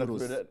 Haji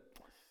unataka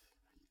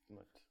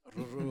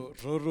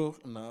Roro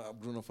na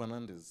Bruno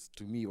Fernandes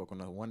to me wako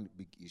na one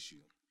big issue.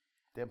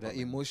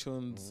 The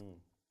emotions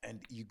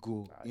and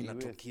ego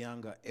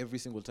inatokianga every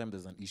single time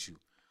there's an issue.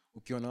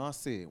 Ukiona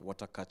wase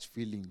wata catch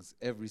feelings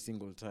every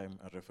single time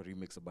a referee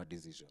makes a bad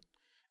decision.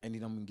 And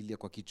inamwingilia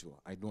kwa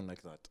kichwa. I don't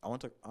like that. I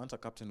want a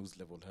captain who's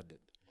level-headed.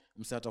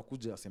 Mse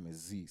atakuja aseme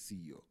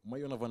CEO.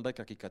 Umayona Van Dijk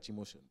akicatch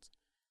emotions.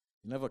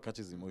 He never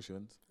catches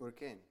emotions.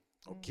 Okay.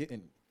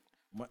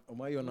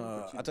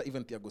 Umayona hata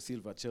even Thiago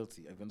Silva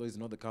Chelsea, even though he's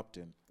not the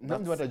captain.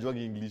 Nani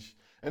watajuanga English?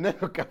 And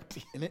then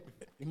captain.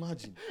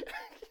 Imagine.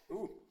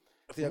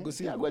 Thiago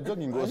Silva we're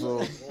jogging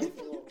also.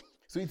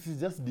 So it's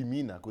just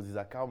demeanor because he's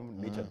a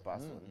calm-natured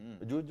person.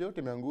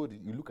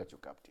 You look at your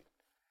captain.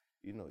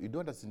 You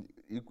don't understand.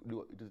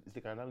 It's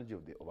like an analogy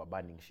of a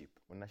burning ship.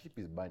 When a ship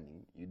is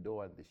burning, you don't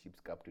want the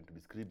ship's captain to be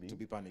screaming. To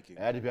be panicking.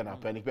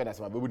 Panic.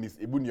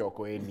 Ebu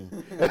niokoeni.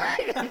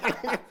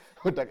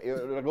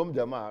 Utagom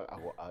jamaa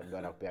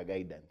anakupea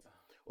guidance.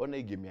 Ona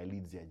hii game ya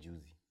Leeds ya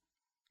juzi.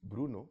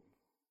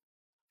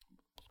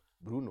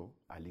 Bruno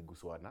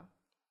aliguswa na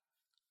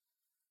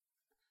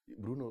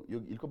Bruno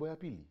ilikuwa boya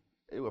pili.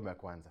 Hiyo ya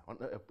kwanza.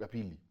 Ya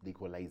pili, the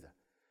equalizer.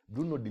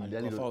 Bruno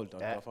dilidali foul.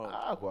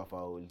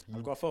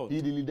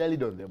 He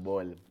dilidali on the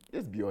ball.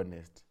 Let's be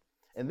honest.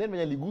 And then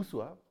when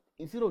aliguswa,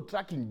 instead of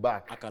tracking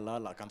back,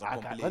 akalala akaanza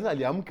complain. Kwanza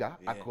aliamka,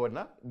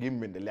 akona game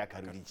imeendelea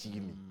karudi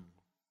chini.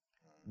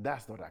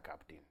 That's not a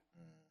captain.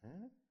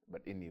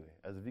 But anyway,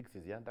 as Vic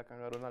says,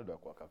 yanataka Ronaldo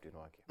akuwa captain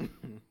wake.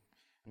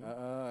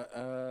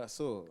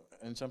 So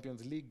in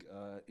Champions League,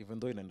 even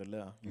though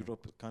inaendelea,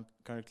 Europe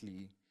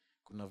currently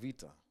kuna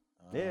vita.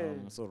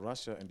 So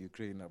Russia and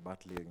Ukraine are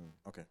battling.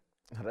 Okay.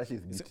 Russia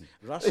is beating.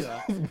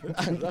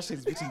 Russia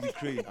is beating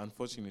Ukraine,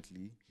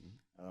 unfortunately.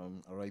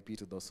 RIP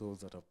to the souls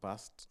that have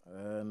passed.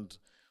 And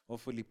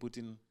hopefully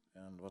Putin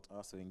and what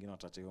else wengine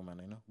watache hiyo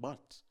maneno.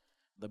 But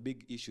the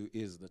big issue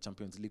is the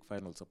Champions League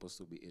final supposed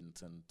to be in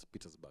St.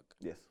 Petersburg.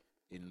 Yes.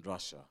 In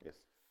Russia. Yes.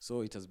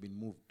 So it has been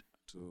moved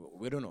to,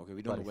 we don't know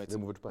where Paris. it's... They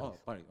moved to Paris. Oh,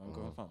 Paris. I'm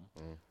confirm.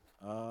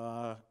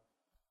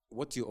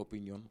 What's your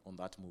opinion on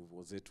that move?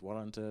 Was it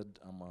warranted?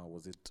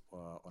 Was it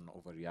an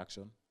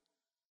overreaction?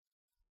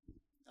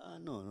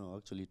 No.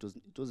 Actually,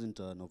 it wasn't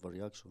an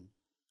overreaction,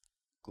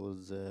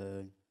 because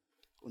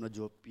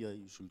unajua pia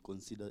you should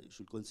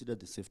consider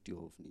the safety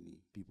of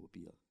people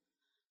pia.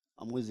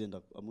 Amwezi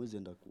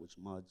enda kuwatch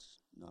match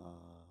na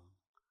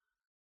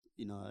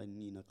in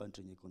a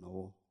country yenye kuna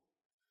war.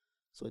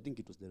 So I think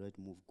it was the right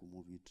move to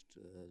move it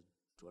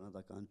to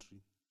another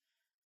country.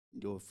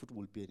 Ndio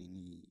football pia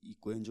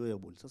iko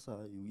enjoyable.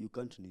 Sasa you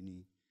can't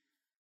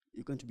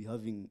be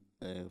having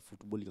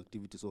footballing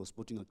activities or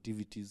sporting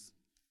activities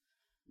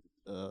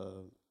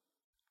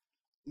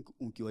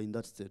ukiwa in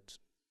that state.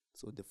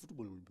 So the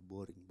football will be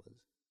boring, but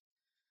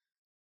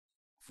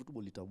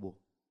football itabo.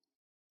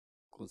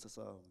 Kwa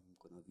sasa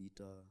kuna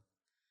vita.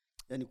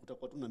 Yani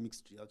kutakuwa tu na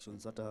mixed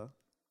reactions. Hata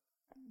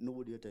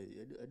nobody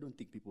I don't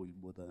think people will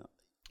bother.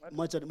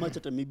 Much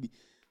hata maybe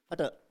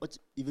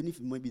even if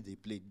maybe they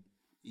played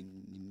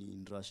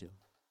in Russia,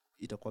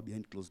 itakuwa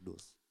behind closed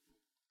doors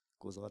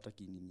because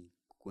hawataki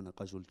kuna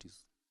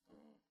casualties.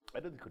 I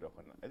don't think it could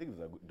happen. I think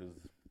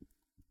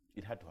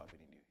it had to happen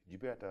anyway.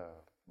 GP at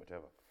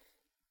whatever.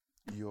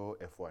 Your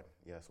F1,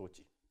 yeah,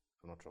 Sochi,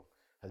 if I'm not wrong,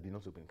 has been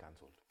also been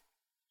cancelled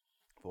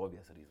for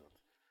obvious reasons.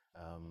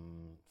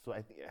 So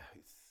I think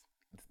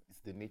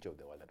it's the nature of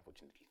the world,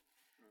 unfortunately.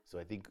 So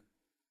I think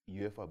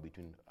UEFA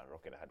between a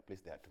rock and a hard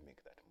place, they had to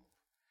make that move.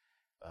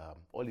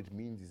 All it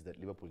means is that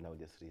Liverpool now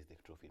just raised the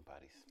trophy in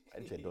Paris. I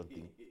don't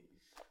think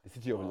the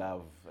city of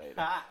love.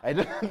 I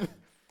don't.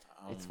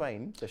 It's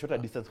fine. It's a shorter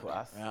distance for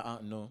us.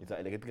 No. It's like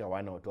I think a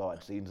 1 or 2 hour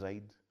train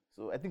ride.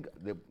 So I think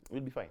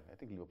we'll be fine. I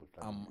think Liverpool.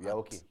 We are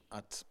okay.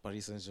 At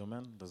Paris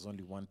Saint-Germain, there's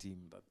only one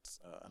team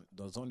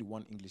there's only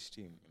one English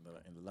team in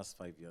the last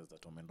 5 years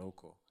that wameenda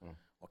huko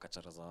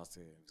wakacharaza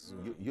wase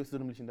vizuri. You still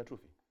mlishinda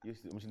trophy. You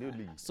still mlishinda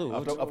league. So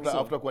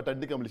after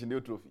kuatandika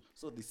mlishinda trophy.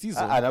 So the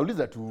season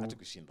anauliza tu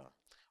hatukushinda.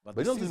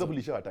 But don't Liverpool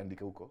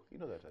lishatandika huko. You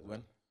know that as well.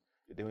 When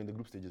they were in the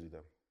group stages with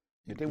them.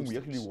 The time we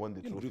actually won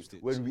the trophy.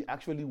 Stage. When we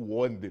actually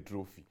won the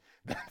trophy.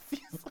 That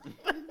season.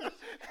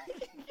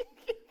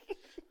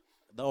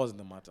 That wasn't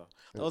the matter.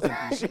 That wasn't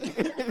issue.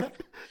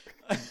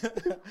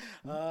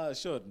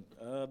 Sure.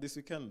 This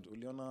weekend,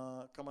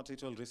 uliona kama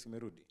title race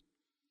imerudi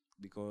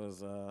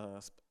because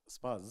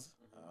Spurs,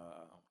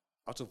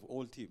 out of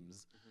all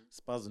teams,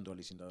 Spurs ndo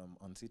walishinda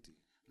Man City.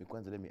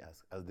 Kwanza, let me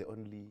ask, as the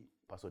only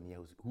person here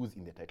who's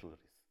in the title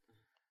race,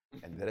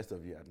 and the rest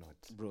of you are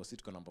not. Bro, sit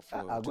tuko number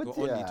 4.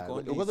 Tuko only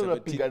Kwanza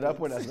unapiga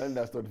hapo na Arsenal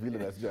na Aston Villa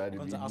na sio hadi.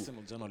 Kwanza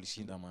Arsenal jana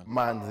walishinda man.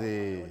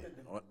 Manze.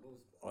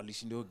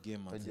 Walishinda hiyo game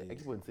man. I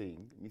keep on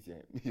saying, mimi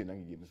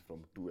nangi games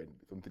from 3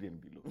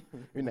 and below.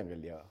 Mimi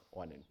naangalia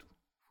 1 and 2.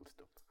 Full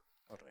stop.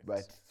 Alright.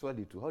 But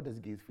swali tu, how does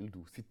it guys feel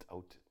to sit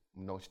out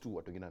mnawatch tu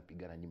watu wengine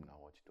wanapigana nyinyi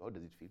mnawatch? How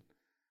does it feel?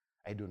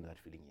 I don't know that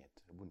feeling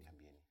yet. Hebu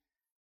niambieni.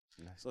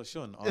 So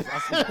Shawn, I was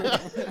asking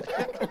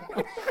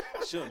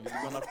Shawn,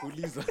 nilikuwa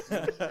nakuuliza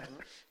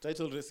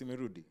title race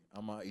imerudi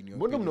ama in your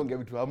mbona mnaongea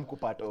vitu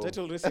hamkupata?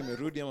 Title race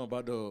imerudi ama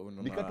bado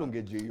unaona?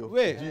 Nikatongeje hiyo.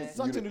 We,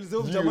 sasa niulize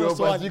huyu jamaa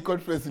swali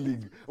Conference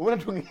League. Mbona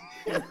tunge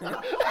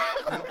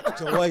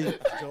Chawai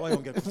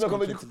ongea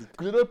because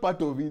you're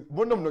part of it.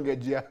 Mbona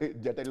mnaongea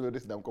title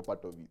race na mko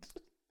part of it?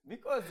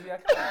 Because we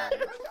are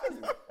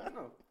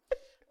no.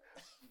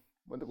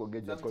 Mbona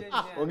kuongea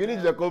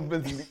ongeeni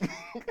Conference League.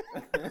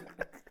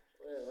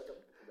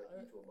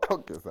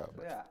 Okay, sawa.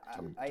 Yeah,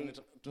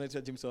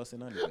 tunaita James wa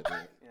Arsenal by the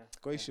way.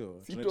 Kwa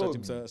hiyo tunaita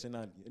James wa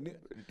Arsenal.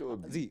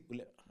 Zi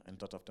ule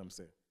nitatafuta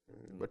mse.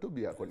 But to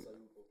be a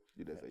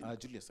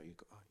Julius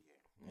Ayuko.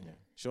 Yeah.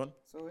 Shawn?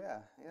 So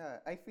yeah,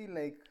 I feel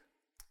like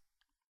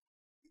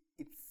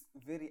it's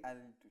very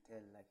early to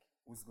tell like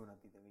who's gonna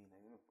be the winner,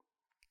 you know.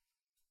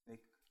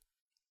 Like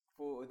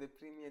for the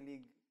Premier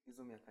League,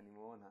 hizo miaka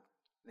nimeona,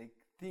 like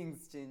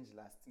things change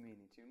last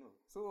minute, you know.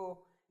 So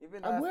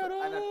even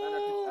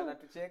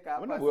anatucheka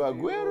hapa.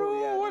 Aguero.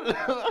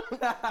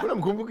 Mbona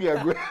mkumbuki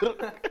Aguero?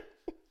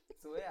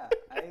 So yeah,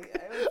 I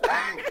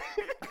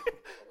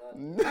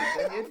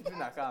also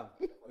tunakam.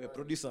 We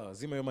producer,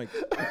 zima your mic.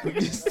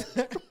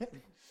 Producer.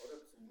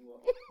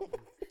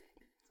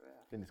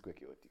 Then it's quite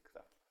chaotic,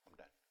 sir. I'm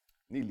done.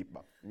 Ni lip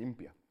balm, ni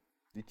mpya.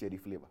 Ni cherry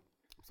flavor.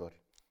 I'm sorry.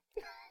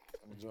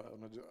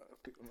 Unajua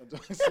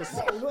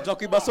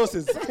kuiba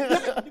sauces.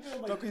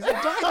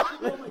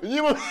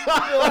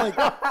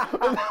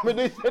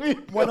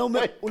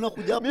 Mwanaume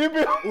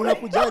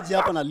unakujaje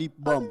hapa na lip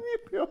balm?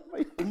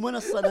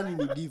 Umeona sasa nani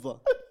ni diva?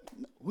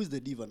 Who is the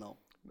diva now?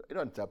 You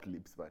don't tap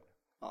lips, man.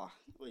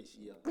 Wewe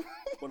shia.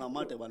 Kuna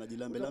mate bana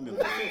jilambe.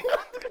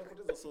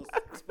 Poteza sauce.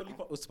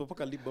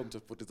 Usipopaka lip balm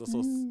utapoteza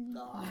sauce.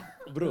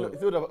 Bro,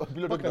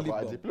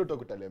 Pilot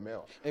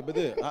utakutalemewa. But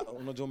there,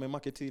 unajua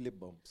umemarket lip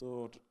balm.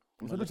 So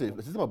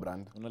sisema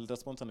brand. Unaleta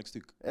sponsor next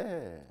week.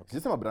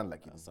 Sisema brand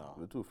lakini.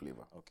 The two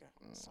flavor. Okay.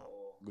 So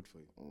good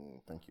for you.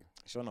 Thank you.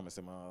 Shawn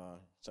amesema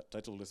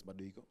title race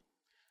bado iko.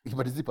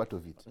 But is it part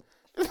of it?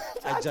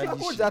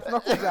 Tunakuja.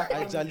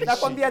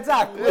 Nakwambia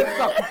Jack,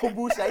 wewe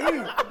kukumbusha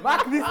hii.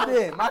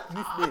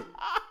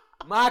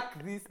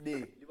 Mark this day.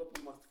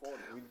 Liverpool must fall.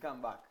 We'll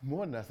come back.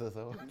 Mbona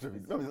sasa watu?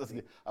 Mimi sasa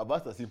I've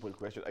asked a simple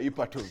question. Are you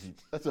part of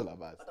it? That's all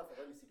I've asked. Hata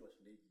afadhali City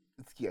washinde.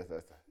 Sikia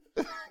sasa.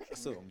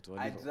 So mtu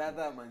I'd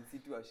rather Man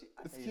City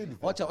washinde.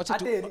 Wacha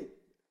tu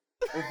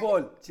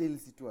overall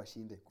Chelsea tu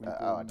washinde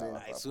kuliko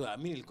so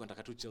mimi nilikuwa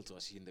nataka tu Chelsea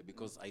washinde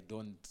because I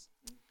don't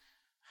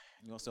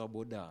ni wase wa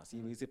boda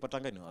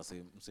sipatanga ni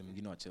wase mse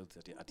mwingine wa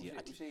Chelsea ati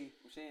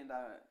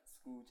ushaenda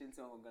siku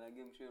Chelsea wangana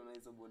game show na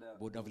hizo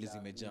boda vile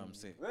zimejaa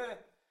mse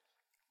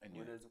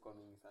boda ziko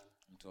mingi sana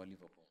mtu wa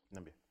Liverpool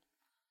niambie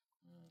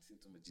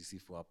since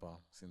tumejisifu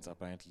hapa since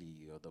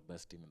apparently you're the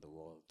best team in the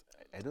world.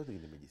 I don't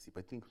think nimejisifu.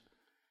 I think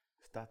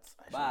stats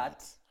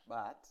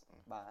but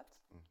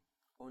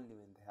only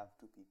when they have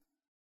two people.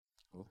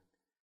 Oh.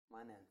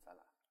 Mane and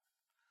Salah.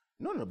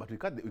 No, but we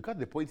cut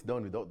the points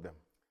down without them.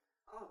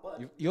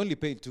 You only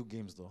played 2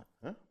 games though.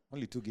 Huh?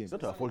 Only 2 games.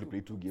 It's not our fault to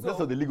play 2 games. That's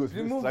how the league was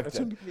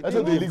structured. That's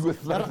how the league was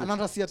structured.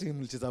 Another team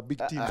which is a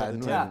big team at the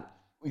time. Yeah.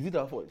 Is it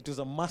our fault? It was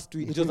a must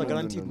win. It was a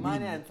guaranteed win.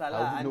 Mane and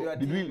Salah and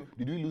did we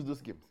lose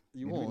those games?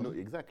 You won. No,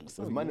 exactly.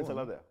 So was Mane and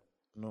Salah there?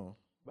 No.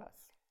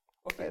 Bas.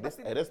 Okay, I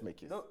rest my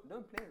case.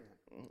 Don't play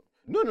them.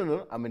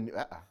 No. I mean,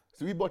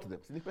 so we bought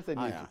them. So the person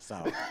Yeah,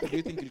 so do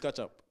you think you'll catch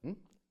up? Yeah,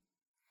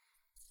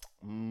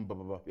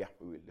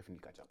 we will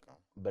definitely catch up now.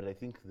 But I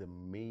think the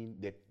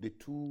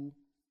two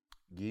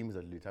games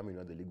that will determine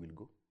where the league will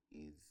go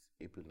is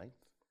April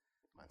 9th,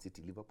 Man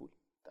City Liverpool.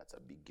 That's a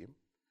big game.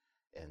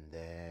 And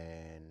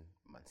then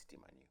Man City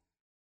Man U.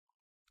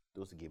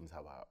 Those games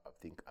have, I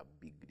think, a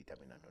big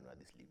determinant on where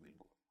this league will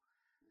go.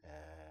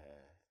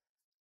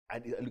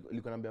 And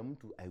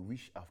I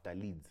wish after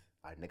Leeds,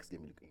 our next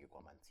game will be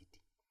Man City.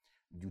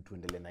 Due to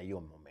the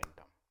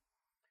momentum.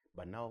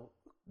 But now,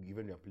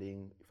 given we are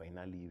playing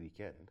finally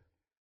weekend,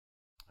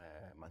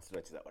 Man City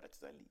is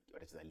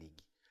a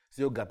league.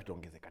 So your gap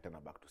itongezeka tena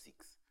back to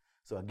 6.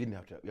 So again, you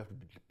have to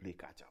play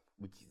catch up,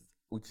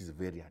 which is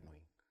very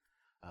annoying.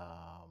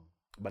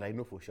 But I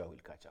know for sure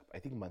we'll catch up. I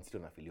think Man City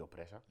will feel your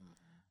pressure.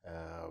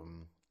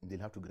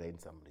 They'll have to grind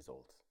some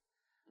results.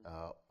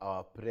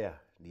 Our prayer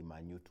ni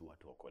Man U to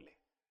atuokole.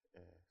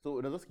 So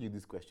when I was asking you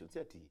this question, it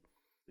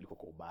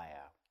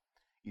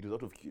was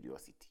out of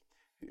curiosity.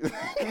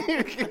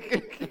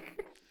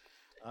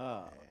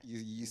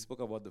 You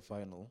spoke about the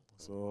final.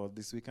 So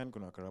this weekend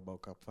kuna Carabao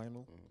Cup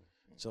final,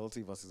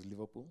 Chelsea versus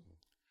Liverpool.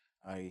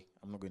 I'm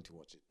not going to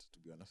watch it, to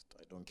be honest.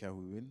 I don't care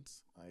who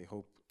wins. I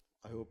hope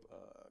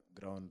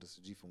ground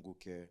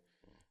sijifunguke,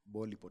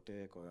 ball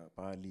ipotee kwa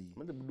pali.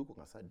 Mande buduko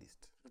nga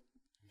sadist.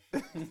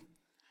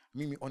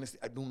 Mimi honestly,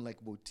 I don't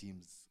like both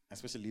teams,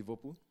 especially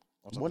Liverpool.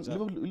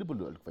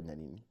 Liverpool alikufanya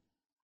nini?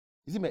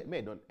 You see,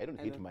 I don't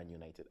hate Man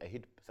United. I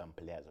hate some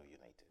players of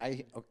United.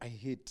 I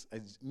hate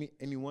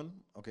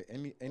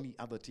any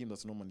other team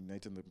that's not Man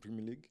United in the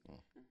Premier League.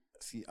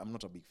 See, I'm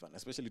not a big fan,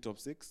 especially top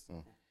 6.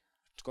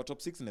 Tuko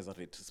top 6 neza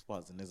rate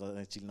Spurs,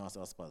 neza chill na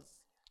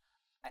Spurs.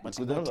 But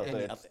not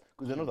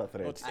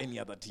any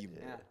other team.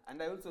 Yeah,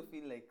 and I also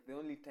feel like the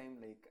only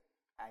time like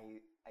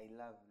I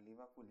love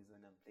Liverpool is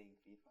when I'm playing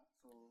FIFA.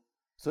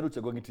 So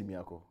uchagongi timu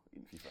yako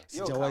in FIFA.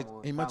 Sijawahi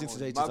imagine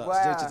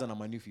sijaicheza na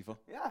Man U FIFA.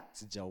 Yeah.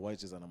 Sijawahi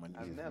cheza na Man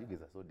U. You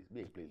guys are so this.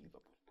 Me play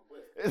Liverpool.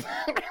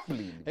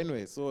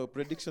 Anyway, so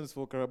predictions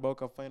for Carabao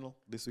Cup final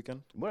this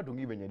weekend. Mbona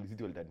tungi venye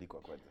City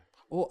walitandikwa kwanza?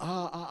 Oh,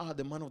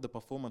 the man of the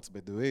performance,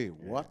 by the way.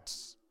 Yeah.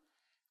 What?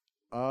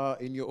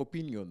 In your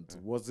opinions,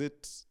 was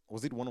it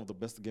one of the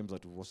best games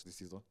that you've watched this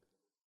season?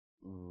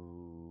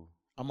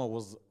 Ama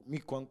was me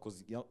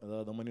because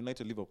the Man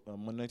United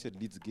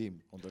Leeds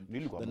game on the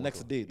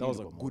next day. That was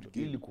a good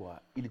game.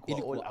 Ilikuwa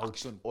all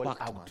out.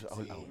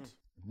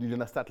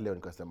 Niliona start leo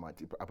nikasema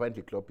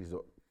apparently Klopp I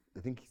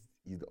think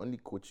he's the only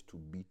coach to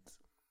beat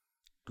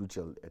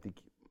Tuchel. I think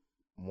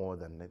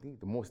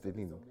the most.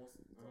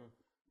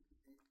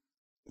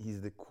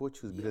 He's the coach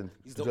who's beaten.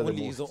 He's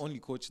the only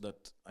coach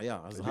that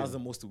has the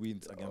most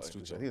wins against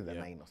Tuchel. I think it's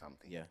 9 or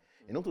something. Yeah.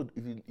 And also,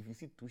 if you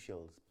see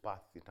Tuchel's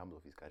path in terms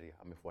of his career,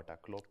 amefuata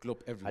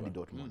Klopp everywhere.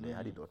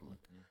 Hadi Dortmund.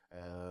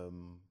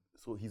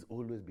 So he's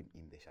always been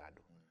in the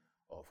shadow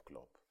of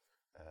Klopp.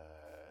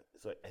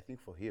 So I think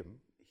for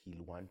him,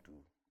 he'll want to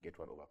get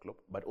one over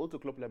Klopp. But also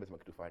Klopp amesema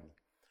kitu funny.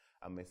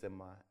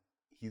 Amesema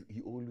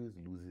he always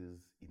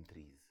loses in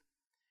threes.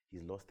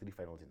 He's lost 3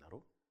 finals in a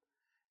row.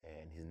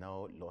 And he's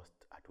now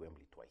lost at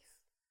Wembley twice.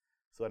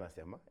 So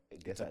anasema, I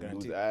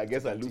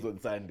guess I'll lose on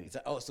Sunday.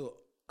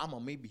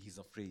 Maybe he's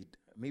afraid.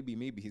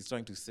 Maybe he's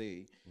trying to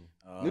say.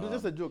 It was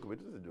just a joke.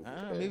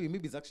 Maybe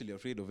he's actually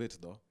afraid of it,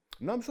 though.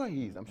 No, I'm sure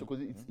he is. I'm sure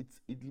because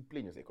it's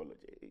playing your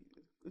psychology.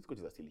 These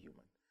coaches are still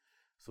human.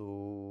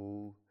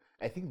 So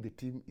I think the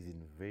team is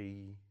in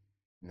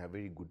a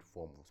very good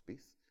form of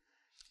space.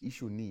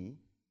 Issue ni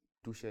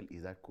Tuchel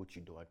is that coach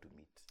you don't want to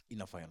meet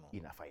in a final.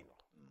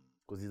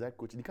 Because he's that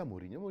coach. Nika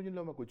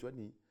Mourinho coach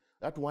wani.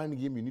 That one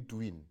game you need to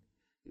win.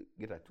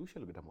 Get a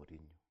Tuchel or get a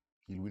Mourinho.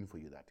 He'll win for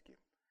you that game.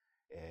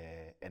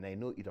 And I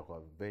know it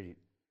was very,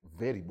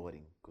 very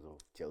boring because of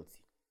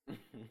Chelsea.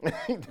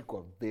 It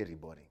was very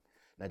boring.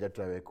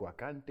 Najatwa kwa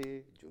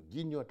Kante,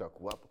 Jorginho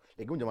atakuwapo.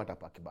 Like unjamaa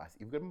atapaki basi.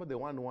 If you remember the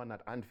 1-1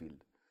 at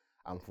Anfield,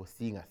 I'm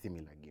foreseeing a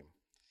similar game.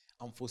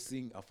 I'm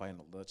foreseeing a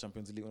final, the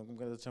Champions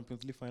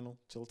League final,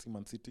 Chelsea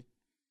Man City.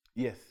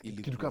 Yes,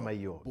 kitu kama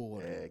hiyo.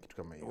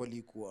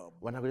 Walikuwa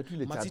wanakuja tu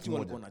ile Man City moja.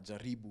 walikuwa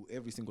wanajaribu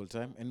every single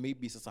time, and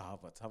maybe sasa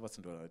Havertz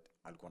ndio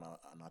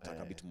alikuwa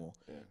anataka bit more.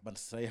 But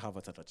sasa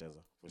Havertz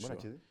atacheza for sure.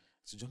 Mbona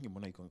Sijongi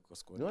mbona iko kwa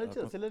squad. No,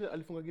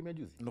 alifunga game ya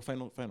juzi. No,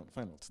 final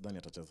sidhani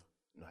atacheza.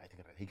 No, I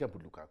think he can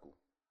put Lukaku.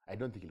 I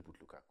don't think he'll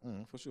put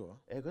Lukaku. For sure.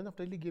 Because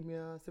after the game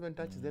ya 7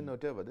 touches then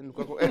whatever, then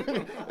Lukaku.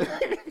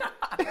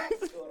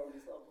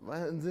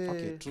 Manze.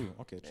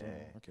 Okay, true.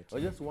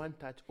 Or just one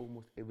touch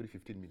almost every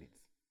 15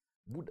 minutes.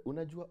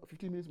 Unajua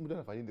 15 minutes muda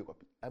anafanya nini kwa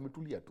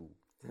ametulia tu.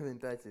 7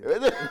 touches.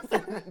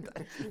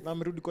 Na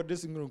amerudi kwa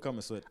dressing room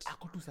kama sweat.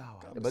 Ako tu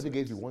sawa. But the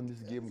guys you won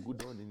this game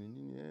good on.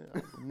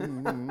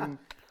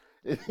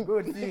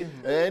 Good team.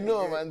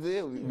 No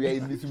manze,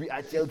 we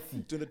are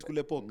Chelsea. Tuende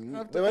tukule pork.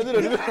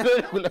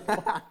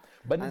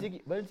 But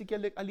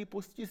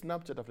alipost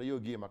Snapchat after your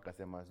game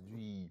akasema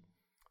sijui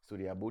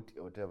story about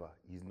whatever.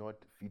 He's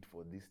not fit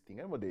for this thing.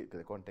 I don't know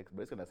the context,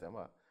 but it's gonna say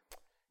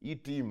hii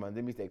team and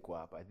then mistake kwa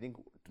hapa. I think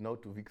now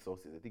to Vic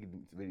sources, I think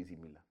it's very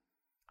similar.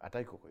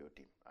 Ataiko kwa hiyo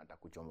team,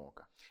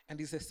 atakuchomoka.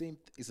 And it's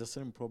the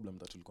same problem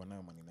that tulikuwa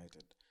nayo Man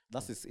United.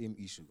 That's the same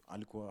issue.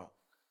 Alikuwa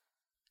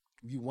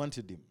we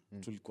wanted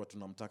him. Tulikuwa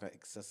tunamtaka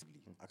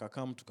excessively.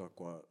 Akakam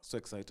tukakuwa so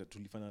excited.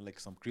 Tulifanya like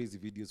some crazy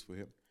videos for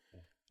him.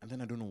 And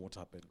then I don't know what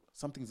happened.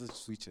 Something just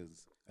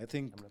switches. I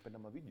think Mnapenda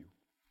ma video.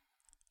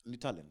 Ni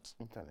talent.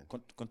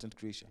 Content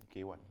creation.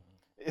 K1.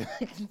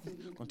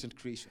 Content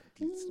creation,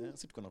 please.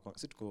 Sitko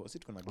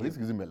na Please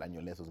give me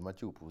lanyoleso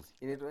zimachi upuzi.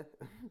 Inaitwa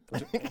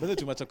bado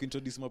tumacha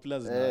kuintroduce my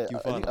players na I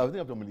kiufana. think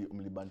after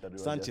mlibanta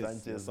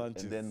Sanchez and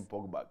then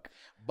Pogba.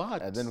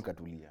 But And then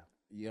ukatulia.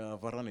 yeah,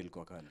 Varane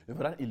ilikuwa kali.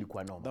 Varane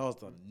ilikuwa normal.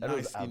 That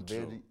was a nice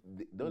intro.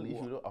 The only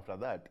issue after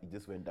that, it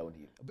just went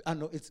downhill.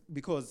 No, it's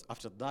because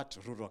after that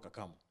Roro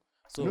akakam.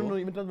 So No,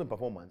 in terms of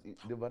performance,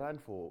 the Varane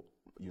for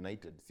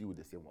United, see with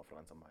the same of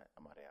France and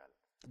Real.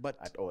 but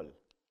At all.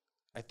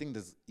 I think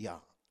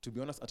to be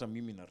honest, at a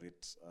mimi na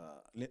rate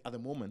at the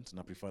moment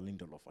na prefer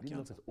Lindelof.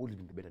 Lindelof has always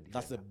been the better defender.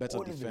 That's the better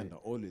defender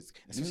always.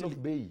 Lindelof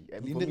Bay.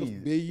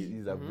 Lindelof Bay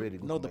is a very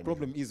good now the combination.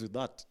 problem is with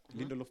that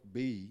Lindelof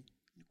Bay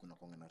ni kuna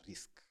kuanga na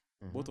risk.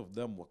 Both of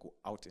them wako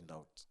out and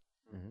out.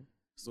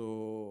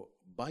 So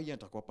Bay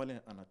atakuwa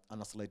pale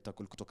ana slide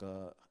tackle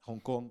kutoka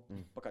Hong Kong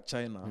mpaka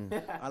China.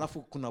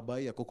 Alafu kuna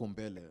Bay yako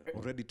mbele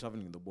already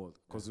traveling in the ball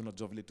because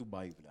unajua vile tu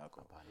Bay vile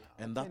yako.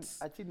 And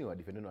that's achini wa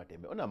defender wa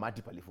tembe. Ona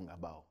Matip alifunga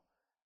bao.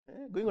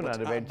 Going on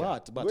an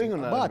adventure.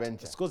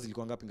 But scores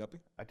ilikuwa ngapi?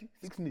 Ati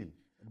 6-0.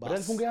 But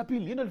alifunga ya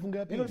pili. Yeye alifunga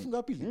ya pili.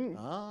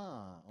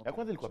 Okay. Ya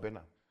kwanza ilikuwa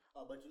pena.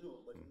 But you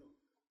know,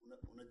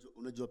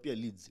 unajua pia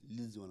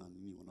Leeds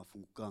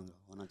wanafungukanga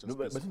wanacha No,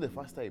 but the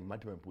first time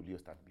Matip amepulio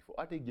start before.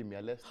 Hata game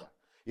ya Leicester.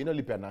 Yeye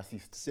alipa an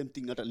assist. same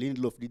thing, hata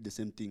Lindelof did the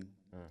same thing.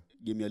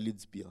 Game ya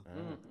Leeds pia.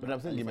 But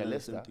I'm saying game ya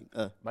Leicester. Same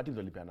thing. Matip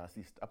alipa an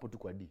assist. Hapo tu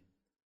kwa D.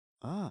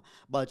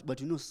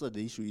 But you know, sasa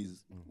the issue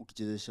is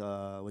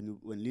ukichezesha when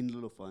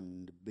Lindelof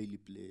and Bailey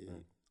play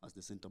as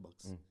the center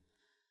backs.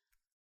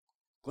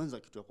 Kwanza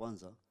kitu ya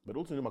kwanza, But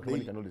also you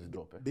McTominay can always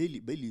drop.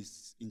 Bailey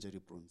is injury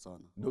prone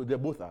sana. No, they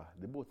both are.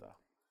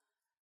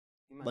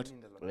 But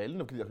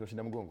Lindelof kile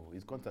shinda mgongo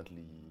is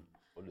constantly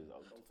always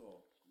out.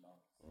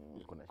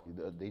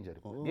 The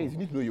injury. Guys, you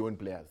need to know your own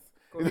players.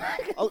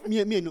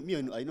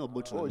 I know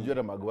about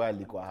Jordan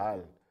Maguire kwa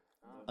hal.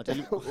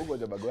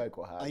 Jordan Maguire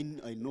kwa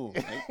hal.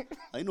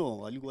 I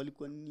know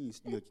alikuwa nini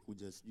sijui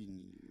akikuja sijui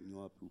ni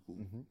wapi huko.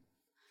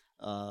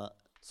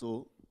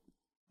 So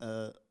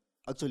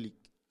actually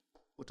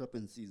what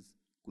happens is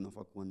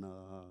kunafaa kuwa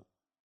na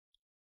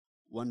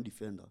one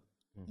defender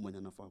mwenye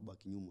anafaa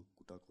baki nyuma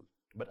kutackle.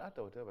 But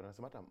hata whatever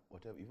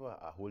if you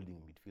are holding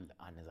midfielder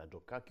anaweza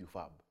drop kaki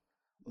Fab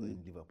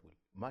in Liverpool.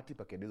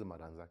 Matip akendezo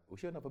maranza.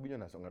 Ushaona Fabinho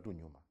anasonga tu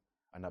nyuma.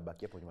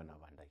 Anabaki hapo nyuma na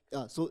Van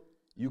Dijk. So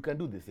you can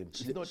do the same.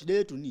 Shida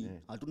yetu ni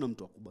hatuna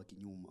mtu akubaki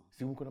nyuma.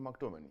 Si mko na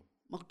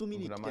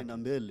McTominay Tukienda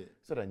mbele.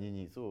 Sasa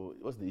nyinyi, so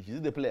what's the issue? Is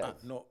it the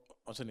players? No,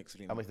 also an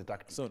extreme. How much the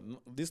tactics? So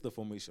this is the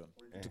formation.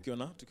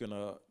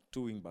 Tukiona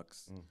two wing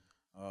backs.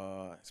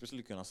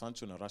 Especially tukiona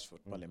Sancho na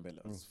Rashford pale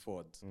mbele as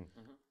forwards.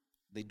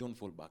 They don't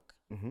fall back.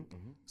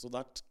 So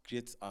that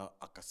creates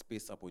a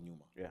space hapo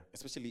nyuma. Yeah.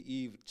 Especially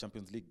if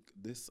Champions League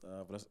this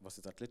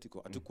versus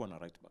Atletico atakuwa na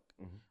right back.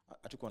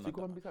 Atakuwa na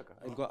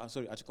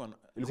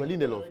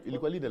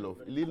Ilikuwa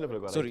Lindelof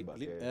alikuwa sorry, right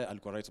back.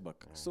 alikuwa right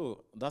back.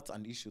 So that's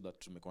an issue that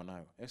tumekuwa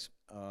nayo.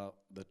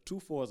 The two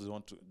forwards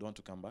want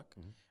to come back,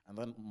 and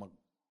then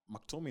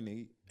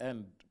McTominay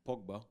and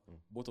Pogba,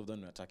 both of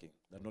them are attacking.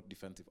 They're not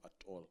defensive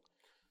at all.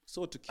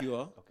 So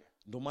tukiwa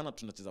ndo maana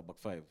tunacheza back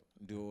 5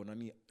 ndio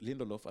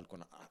Lindelof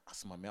alikuwa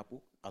asimame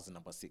hapo as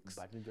number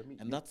 6,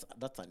 and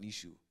that's an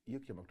issue. Hiyo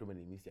kia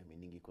McTominay miss ya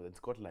meaning because in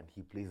Scotland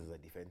he plays as a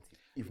defensive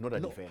if not a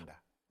defender.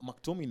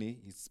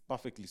 McTominay is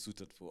perfectly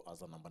suited for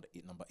as a number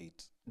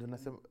 8.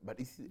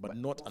 But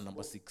not a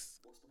number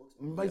 6.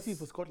 But see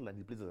for Scotland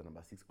he plays as a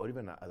number 6 or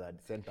even as a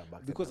center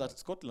back. Because at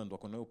Scotland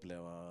wako nayo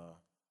player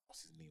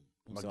what's his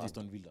name?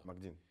 Aston Villa.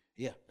 McGinn.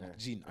 Yeah,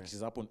 McGinn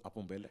akicheza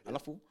hapo mbele.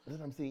 Alafu that's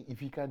what I'm saying, if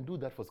he can do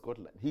that for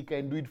Scotland, he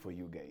can do it for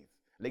you guys.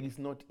 Like it's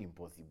not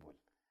impossible.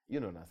 You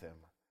know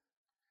nasema.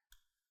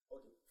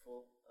 Okay,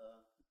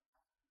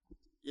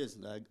 yes,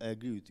 I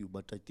agree with you,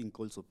 but I think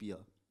also pia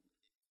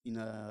in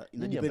a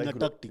dependent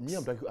tactics.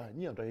 I'm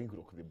talking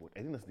rock the boat. I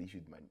think that's the issue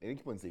with Man. I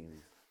keep on saying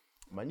this.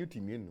 Man U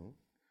team yenu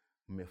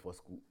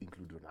mmeforce to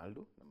include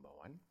Ronaldo, number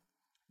 1.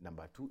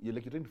 Number 2,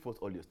 you're trying to force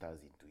all your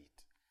stars into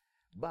it.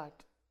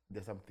 But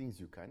there's some things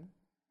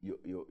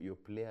your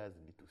players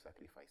need to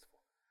sacrifice for.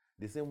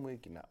 The same way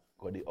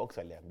kwa the Ox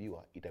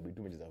aliambiwa itabidi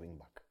tu mcheza wing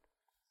back.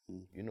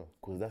 You know,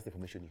 because that's the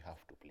formation you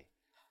have to play.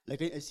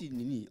 Like I see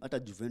nini hata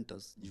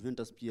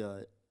Juventus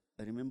pia.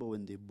 I remember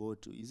when they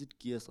bought, is it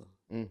Chiesa?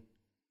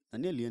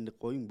 Nani alienda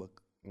kwa wing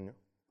back?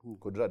 Who?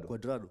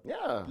 Cuadrado.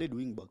 Yeah. Played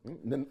wing back.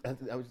 Then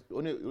I was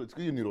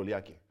only ni role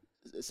yake.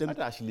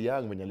 Hata Ashley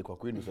Young mwenye alikuwa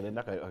kwenu so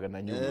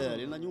akaenda nyuma.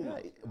 Alienda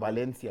nyuma.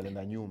 Valencia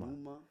alienda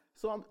nyuma.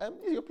 So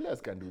your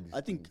players can do this.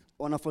 I think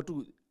wanafaa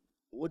tu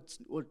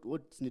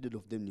what's needed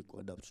of them ni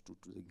adapt to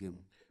the game.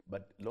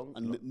 But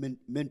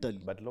Mentally.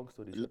 But long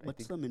story short,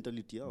 But some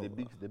mentality yao.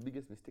 The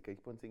biggest mistake I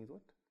keep on saying is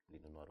what?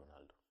 Linunua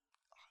Ronaldo.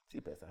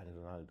 Si pesa ni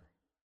Ronaldo.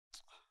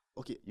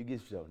 Okay. You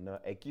guys shout. Now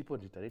I keep on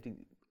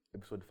reiterating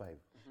episode 5.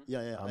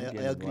 Yeah, I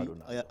agree.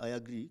 I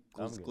agree.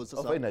 Because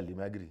finally,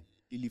 I agree.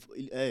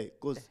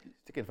 Because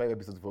taken 5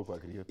 episodes before ku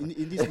agree.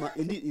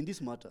 In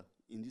this matter,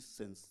 in this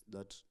sense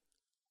that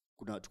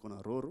tuko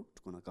na Roro,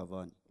 tuko na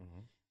Cavani.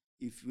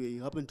 If we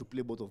happen to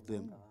play both of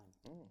them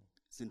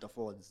center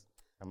forwards,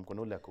 I'm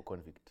going to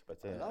convict,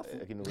 but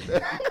lakini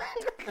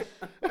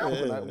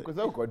because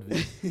I'm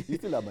convict. He's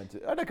still a man.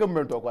 Hata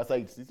kama mtu kwa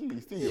side,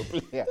 he's still your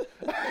player.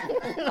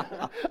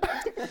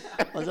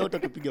 Waza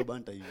utatupiga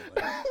banta hiyo.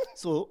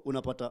 So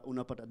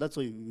unapata that's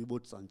why we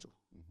bought Sancho.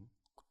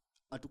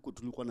 Atuko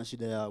tulikuwa na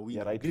shida ya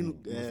wing, right green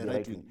wing.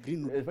 right wing.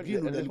 Green the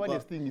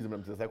funniest thing is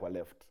mnamcheza kwa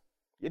left.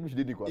 Yet we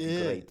didn't go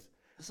right.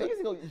 So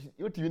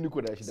your team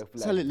iko na shida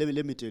fulani. So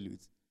let me tell you,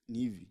 ni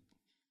hivi.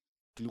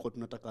 Tulikuwa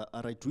tunataka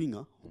a right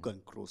winger who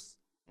can cross.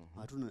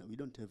 We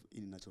don't have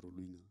any natural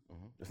winger.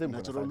 Same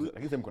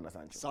kuna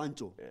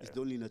Sancho is the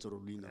only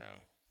natural winger.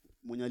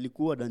 Mwenye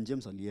alikuwa Dan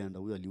James alienda,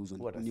 huyo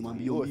aliuzwa. Ni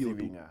mambio hiyo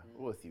tu.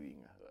 Huo si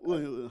winger.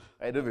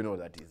 I don't even know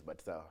what that is,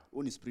 but sawa.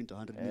 Only sprinter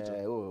 100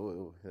 meters.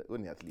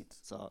 Only athlete.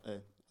 Sawa,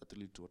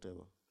 athlete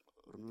whatever.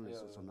 Ronaldo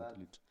is also an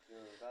athlete.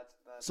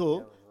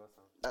 So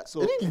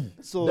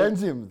Dan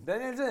James.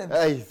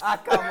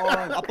 Come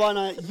on.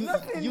 Hapana,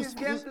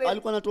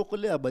 alikuwa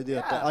anatokolea by the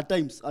at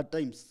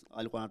times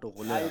alikuwa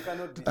anatokolea.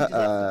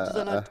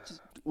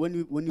 When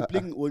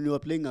you are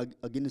playing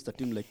against a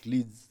team like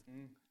Leeds,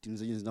 teams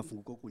zenye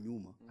zinafunguka huko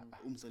nyuma,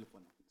 umsa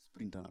alikuwa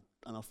sprint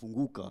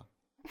anafunguka.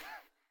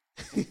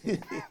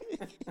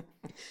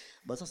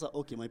 But sasa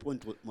okay, my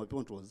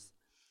point was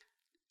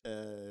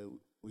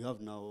we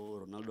have now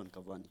Ronaldo and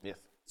Cavani. Yes.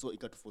 So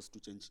ikatu force to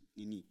change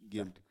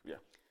game. Yeah.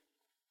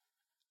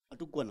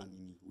 Atakuwa na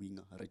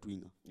winger, right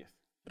winger. Yes.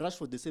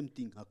 Rashford the same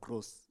thing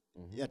across.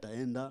 Yeye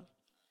ataenda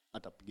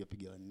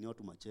atapiga ni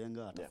watu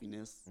machenga,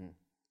 finesse.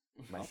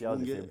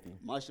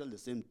 Martial the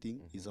same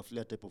thing. Is a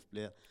flair type of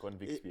player.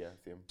 Convict pia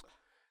same.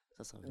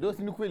 Sasa ndio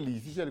si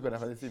kweli sisi alikuwa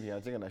anafanya same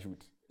ya chenga na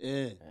shoot.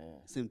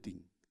 Same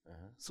thing.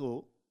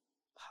 So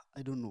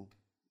I don't know.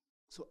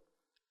 So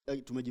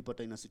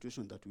tumejipata in a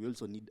situation that we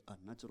also need a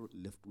natural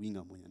left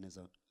winger mwenye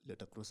anaweza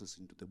let crosses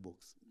into the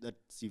box.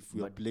 That's if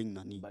we are playing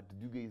nani. But do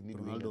you guys need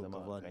Ronaldo,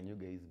 wingers? Can you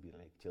guys be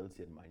like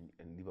Chelsea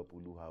and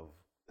Liverpool who have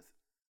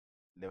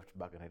left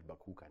back and right back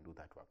who can do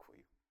that work for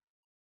you?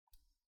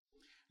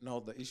 Now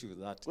the issue with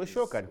that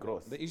Shaw can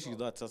cross. The issue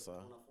that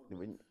sasa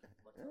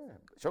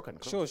Shaw can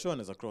cross. Shawn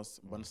is a cross,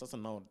 but sasa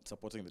now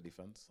supporting the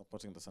defense,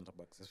 supporting the center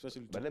backs,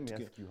 especially. But let me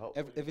ask you how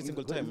every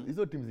single time.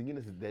 Hizo teams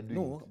zingine they're doing.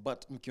 No,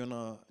 but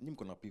mkiona nyinyi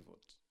mko na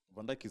pivot.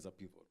 Van Dijk is a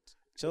pivot.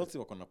 Chelsea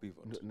wako na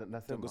pivot.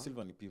 Thiago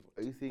Silva ni pivot.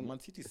 Man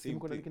City same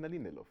mko na kina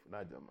Lindelof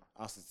na jamaa.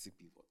 As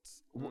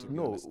pivots.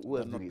 No,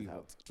 who not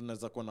pivots.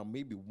 Tunaweza kuwa na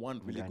maybe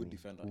one really good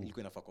defender.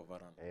 Ilikuwa inafaa kwa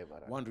Varane.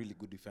 One really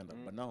good defender.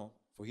 But now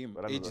for him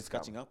age is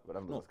catching up.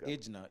 No,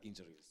 age na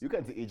injuries. You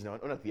can't say age now.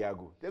 Ona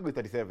Thiago is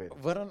 37.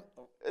 Varane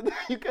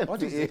you can't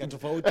what is zeka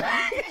tofauti?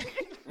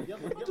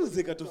 What is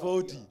zeka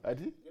tofauti?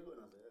 Ati?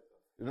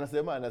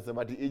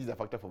 Anasema ati age is a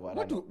factor for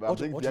Varane. I'm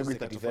saying Thiago is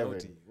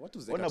 37. What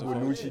is zeka tofauti? Ona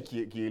Bonucci,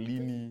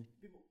 Chiellini,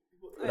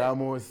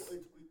 Ramos.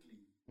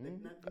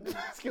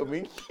 Sikio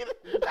mingi.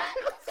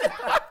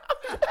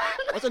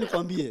 Wacha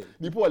nikwambie.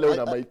 Nipo leo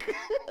na mic.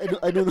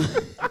 I don't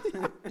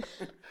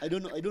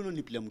know. I don't know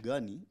ni player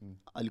mgani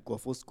alikuwa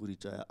forced to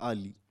retire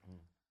early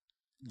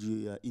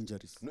due ya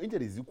injuries. No,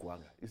 injuries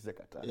yukuanga. This is a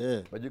kata.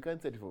 Yeah. But you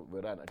can't say for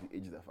Varane that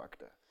age is a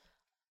factor.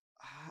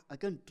 I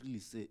can't really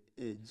say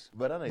age.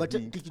 Varane but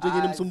kitu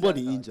yenye msumbua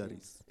ni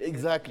injuries.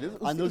 Exactly.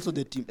 And also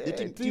the team.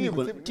 The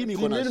team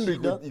iko na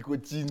shida. Iko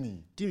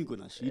chini. Team iko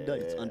na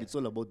shida. And it's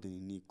all about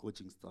the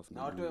coaching staff.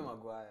 Na watu wa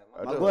Maguire.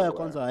 Maguire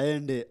kwanza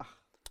aende.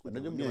 I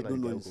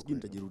don't know, sijui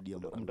nitajirudia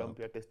mara.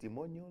 Mtampea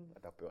testimonial,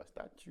 atapewa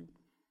statue.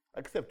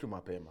 Accept tu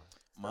mapema.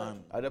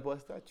 Man, atapewa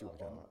statue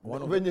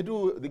jamaa. When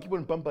you they keep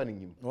on pampering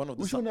him.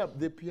 Ushona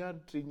the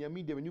PR train ya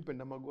media when you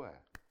penda Maguire.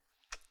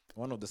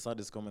 One of the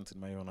saddest comments in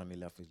my own and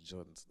Eliafis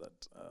Jones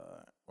that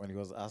when he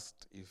was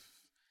asked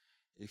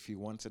if he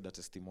wanted a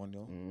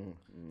testimonial,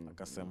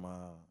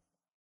 akasema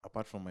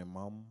apart from my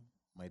mom,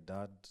 my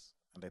dad,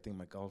 and I think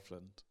my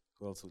girlfriend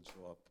who also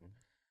drew up.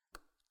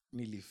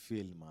 Nearly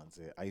feel, man.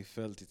 I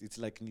felt it. It's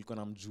like nilikuwa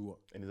namjua.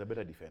 And he's a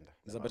better defender.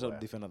 He's a better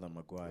defender than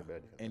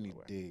Maguire. Any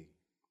day.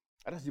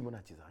 Hata si mbona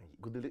achezangi.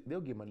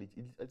 Leo game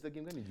alicheza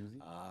game gani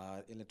juzi?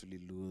 Ile tuli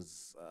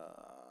lose.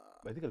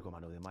 But I think alikuwa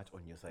man of the match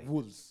on your side.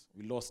 Wolves.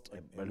 We lost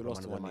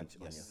one match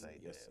on your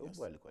side. Yes.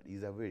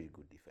 He's a very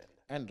good defender.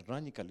 And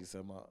Ranick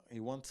alisema he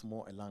wants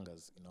more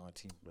Elangas in our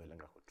team.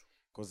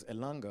 Because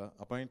Elanga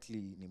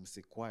apparently ni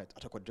mse quiet.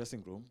 Hata kwa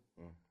dressing room.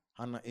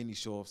 Hana any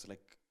show-offs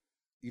like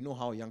you know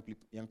how young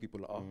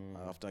people are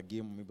after a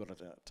game, maybe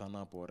turn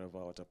up or whatever,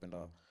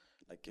 watapenda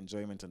like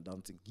enjoyment and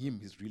dancing. Him,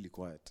 he's really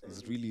quiet.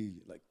 He's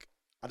really like,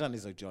 Adan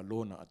is a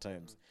loner at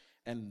times.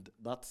 And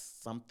that's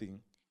something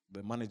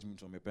the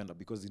management wamependa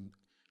because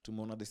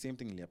tumeona the same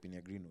thing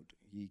iliapenia Greenwood.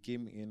 He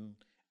came in,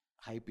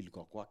 hype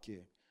ilikuwa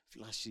kwake,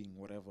 flashing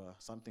whatever,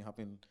 something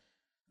happened,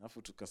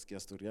 alafu tukasikia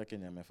story yake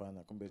yenye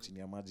amefanya, kumbe chini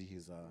ya maji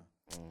he's a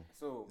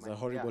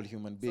horrible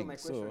human being. So my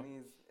question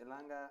is,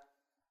 Elanga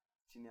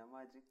chini ya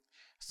maji?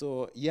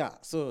 So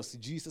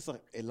sijui sasa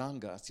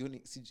Elanga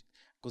sioni,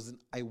 because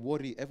I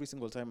worry every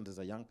single time there's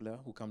a young player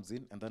who comes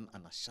in and then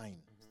ana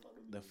shine.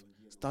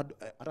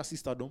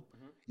 Stardom,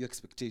 your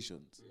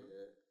expectations.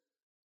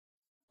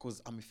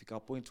 Because amefika a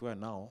point where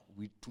now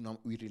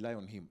we rely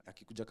on him.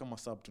 Akikuja kama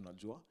sub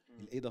tunajua,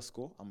 he'll either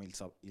score or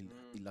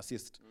he'll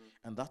assist.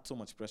 And that's so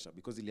much pressure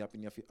because he'll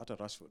happen at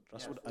Rashford.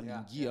 Rashford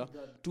aliingia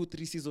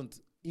 2-3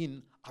 seasons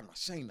in, ana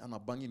shine, ana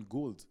bang in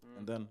goals,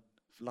 and then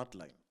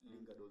flatline.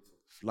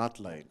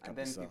 And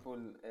then people,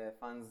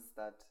 fans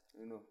start,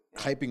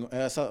 hyping,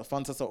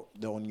 fans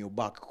they're on your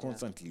back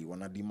constantly,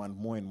 wanna demand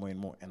more and more and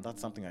more, and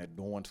that's something I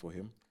don't want for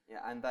him.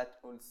 Yeah, and that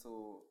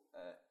also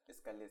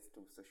escalates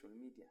to social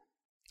media.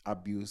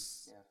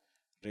 Abuse,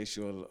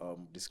 racial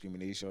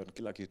discrimination,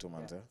 kila kitu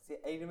manze. See,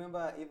 I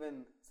remember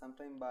even some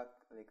time back,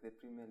 like the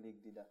Premier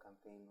League did a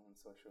campaign on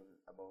social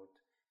about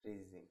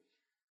racism.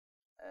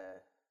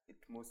 It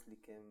mostly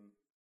came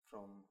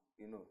from,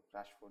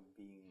 Rashford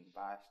being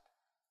bashed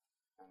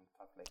and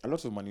stuff like that. A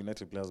lot of Man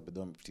United players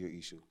bedom to your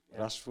issue.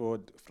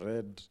 Rashford,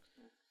 Fred,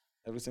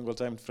 every single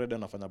time Fred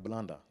anafanya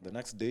blunder, the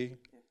next day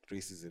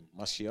racism.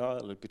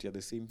 Martial repeated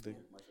the same thing.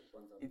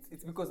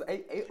 It's because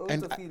I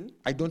also feel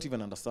I don't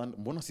even understand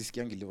mbona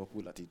sisikiangi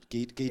Liverpool ati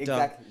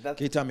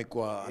Keita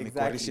amekuwa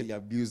racially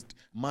abused,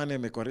 Mane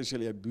amekuwa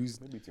racially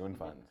abused. Maybe it's your own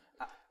fans.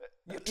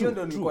 You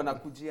don't know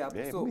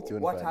nakujia. So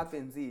what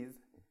happens is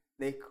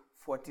like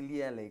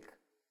fuatilia like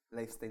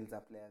lifestyles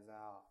of players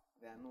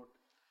they are not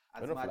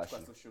as much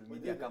for social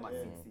media kama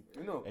sisi.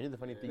 And the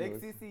funny thing like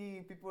is,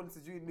 sisi people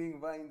doing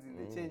vines in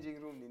the changing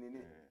room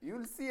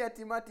you'll see at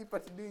Timati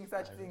but doing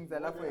such things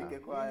alafu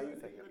ikekwa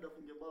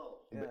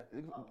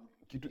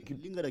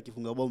Lingard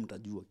akifunga bao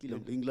mtajua, kila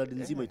England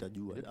nzima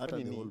itajua, hata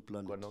the whole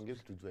planet. Kwa naongea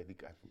kitu I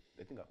think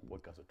a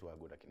podcast or two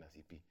ago na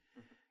CP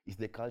is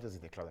the cultures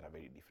in the club that are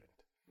very different.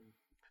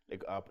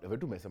 Like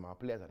wetu mesema our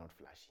players are not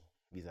flashy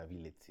vis-a-vis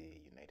let's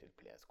say United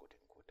players quote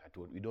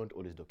unquote. We don't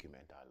always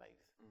document our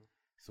lives.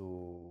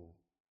 So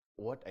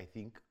what I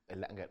think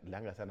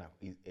Elanga sana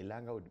is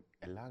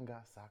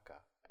Elanga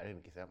Saka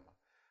nikisema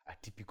a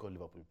typical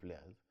Liverpool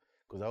players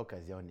because hao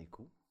kazi yao ni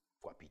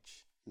kwa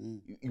pitch.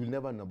 You'll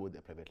never know about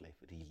their private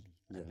life really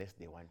unless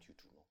they want you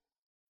to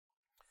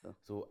know.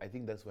 So I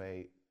think that's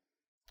why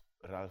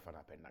Ralph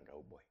anapendanga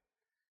huyo boy.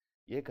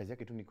 Yeye kazi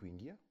yake tu ni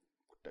kuingia,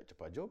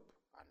 kuchapa job,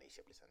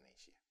 anaisha place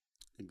anaishia.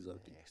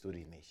 Exactly.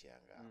 Story inaishia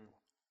hapo.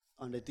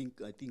 And I think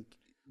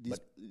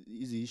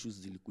these issues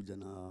zilikuja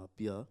na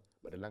pia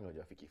but Elanga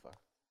hajafiki FIFA.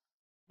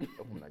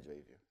 Hapo mnajua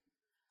hivyo.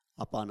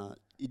 Hapana,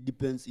 it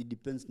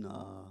depends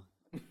na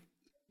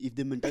if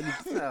the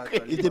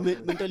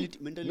mentality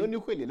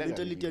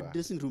mentality at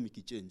dressing room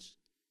ikichange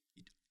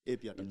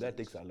that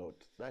takes a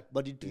lot.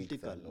 But it will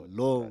take a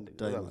long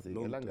time.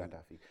 Elanga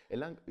atafika.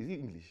 Elanga is he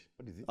English?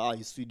 What is he?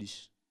 He's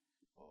Swedish.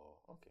 Oh,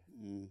 okay.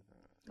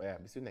 But yeah,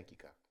 bisina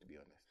kika to be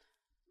honest.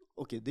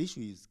 Okay, the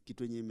issue is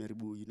kitu yenye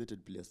imeharibu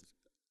United players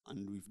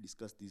and we've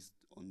discussed this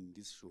on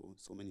this show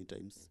so many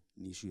times.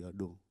 Ni issue ya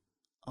do.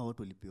 Hao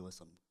watu walipewa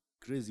some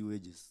crazy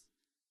wages.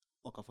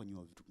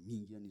 Wakafanywa vitu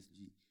mingi yani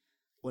siji.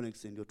 Wana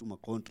extend tu ma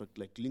contract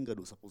like Lingard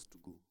was supposed to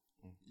go.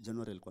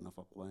 January alikuwa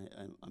nafaa kwa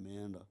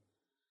ameenda.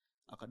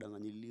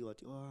 Akadanganyiliwa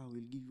ati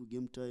we'll give you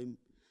game time,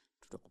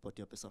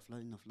 tutakupatia pesa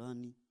fulani na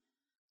fulani.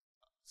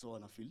 So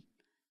wana feel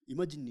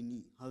imagine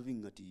nini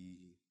having ati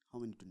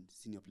how many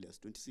senior players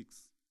 26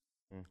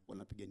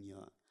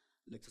 wanapigania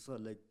like sasa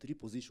like 3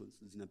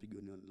 positions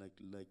zinapigania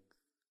like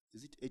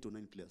is it 8 or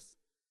 9 players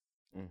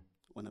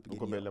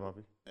wanapigania mbele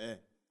mapi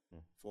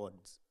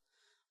forwards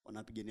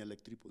wanapigania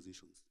like 3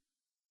 positions.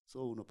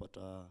 So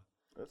unapata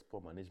that's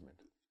poor management.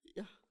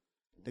 Yeah,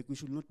 like we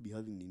should not be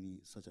having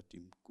such a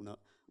team. Kuna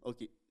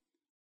okay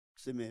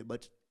seme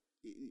but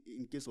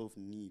in case of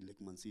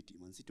like Man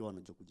City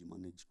wanajua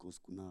kujimanage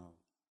cause kuna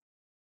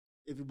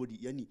everybody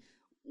yani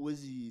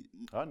uwezi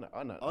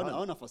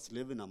ana first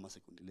 11 ama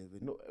second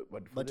 11. No,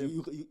 but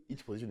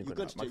each position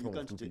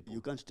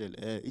you can't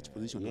tell each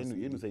position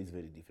yenu size is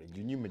very different.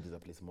 You knew a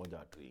place moja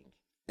watu wengi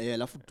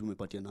alafu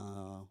tumepatia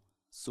na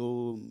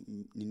so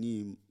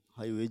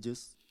high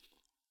wages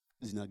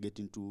zina get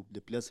into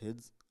the players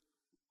heads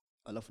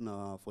alafu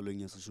na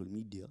following ya social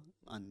media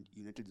and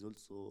United is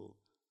also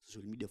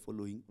social media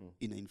following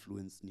ina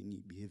influence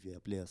behavior ya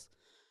players.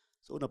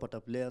 So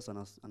unapata players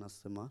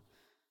anasema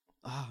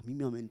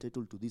mimi am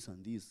entitled to this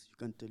and this, you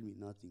can't tell me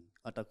nothing.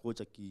 Hata coach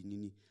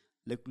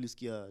like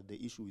tulisikia the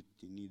issue with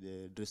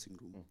the dressing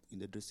room in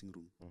the dressing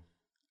room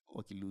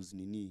wakilose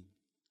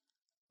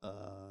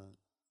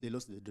they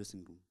lost the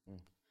dressing room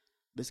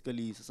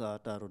basically. Sasa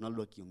hata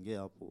Ronaldo akiongea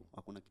hapo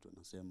hakuna kitu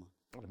anasema.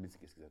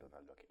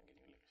 Ronaldo akiongea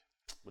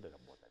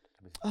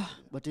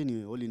but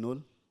anyway, all in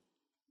all,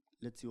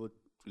 let's see what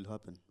will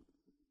happen.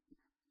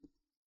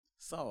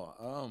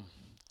 Sawa.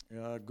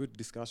 Yeah, good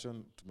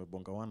discussion.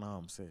 Tumebonga 1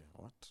 hour mse.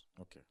 What?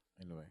 Okay.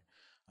 Anyway,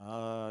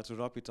 To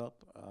wrap it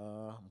up,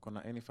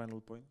 mkona any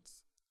final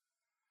points?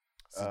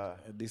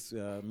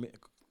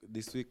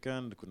 This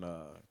weekend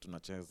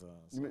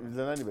tunacheza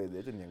Nani by the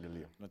way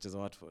niangalie. Tunacheza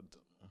Watford.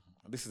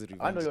 This is a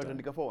revenge. Ando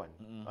yatandika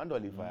 4-1. Ando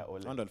alifanya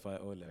Ole. Ando alifanya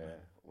Ole.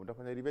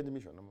 Utafanya revenge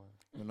mission ama?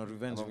 Una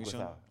revenge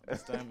mission.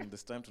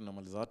 This time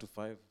tunamaliza watu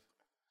 5.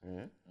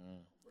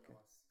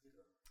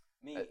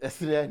 Me,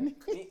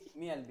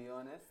 I'll be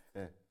honest.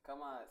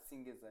 Kama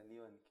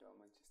singezaliwa nikiwa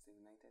Manchester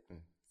United,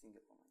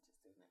 singekuwa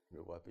Manchester United.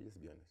 Ingekuwa wapi? Just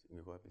be honest.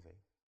 Ingekuwa wapi sasa?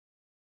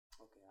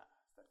 Okay,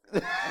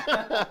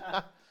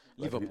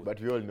 Liverpool. But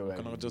we all know.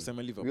 Kana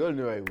unajosema Liverpool. We all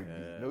know I would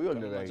be. No, we all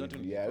know I would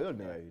be. Yeah, we all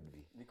know I would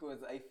be.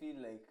 Because I feel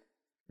like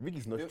Vic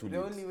is not too the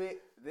late. only way,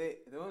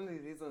 the only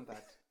reason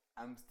that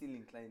I'm still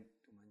inclined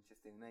to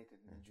Manchester United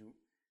ni juu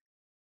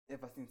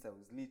ever since I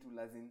was little,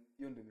 as in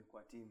hiyo ndio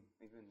imekuwa team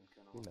even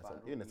nikiona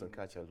mfano. You're not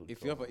a childhood.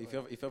 If you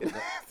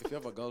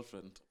have a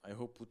girlfriend, I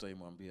hope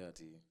utaimwambia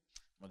ati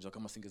unajua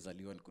kama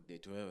singezaliwa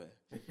nikudate wewe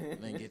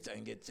na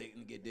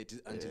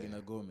ingedate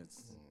Angelina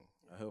Gomez.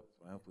 I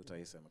hope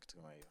utaisema kitu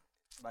kama hiyo.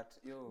 But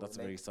that's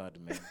like, very sad,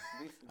 man.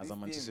 As a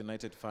Manchester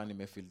United fan, you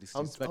may feel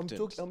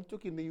disrespected. I'm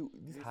talking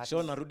this heart.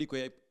 Shawn narudi kwa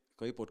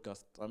hii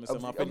podcast.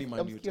 Amesema hapendi Man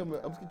U.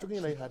 I'm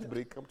talking like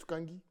heartbreak. I'm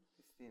chukangi.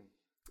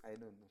 I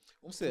don't know.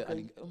 Umse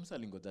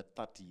alingoja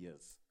 30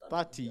 years.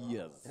 30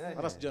 years.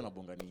 Hata sijui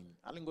anabonga nini.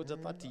 Alingoja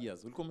 30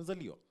 years. Ulikuwa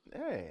umezaliwa?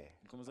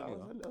 Ulikuwa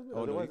umezaliwa?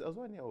 I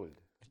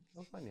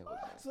was 1 year old.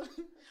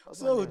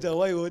 So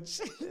hujawai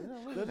watch.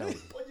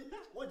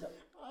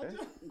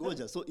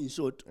 Ngoja, so in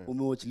short,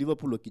 umewatch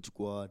Liverpool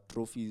wakichukua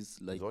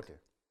trophies like zote.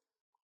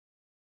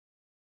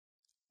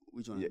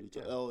 Which one?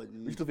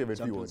 Which trophy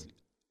have you won?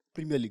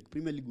 Premier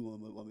League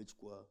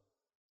wamechukua.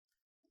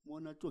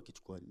 Mwana tu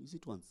akichukua. Is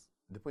it once?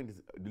 The point is,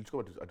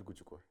 dilichukua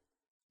hatukuchukua.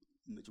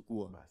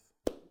 Mmechukua. Bas.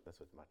 That's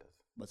what matters.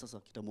 But sasa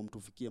kitambo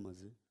mtufikie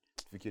mazee.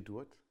 Tufikie to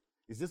what?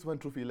 Is just one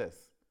trophy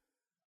less?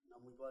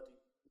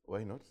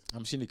 Why not?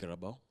 Hamshini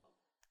Carabao.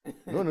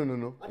 No.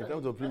 In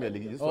terms of Premier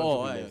League, just one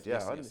trophy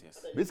less.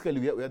 Yes. Basically,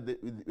 we are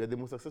the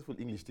most successful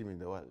English team in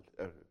the world.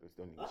 It's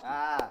not English.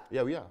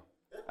 Yeah, we are.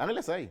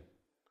 Angalia sahi.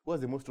 Who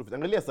has the most trophies?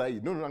 Angalia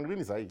sahi. No,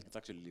 Angalia sahi. It's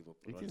actually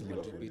Liverpool. It is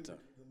Liverpool.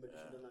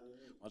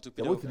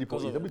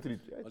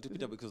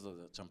 Waltupita because of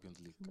the Champions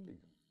League.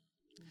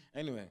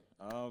 Anyway,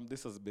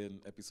 this has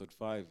been episode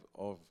 5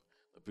 of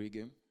the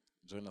pregame.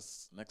 Join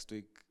us next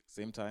week,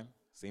 same time,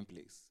 same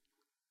place.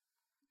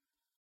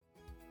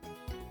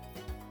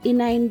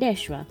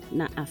 Inaendeshwa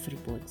na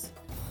Afripods.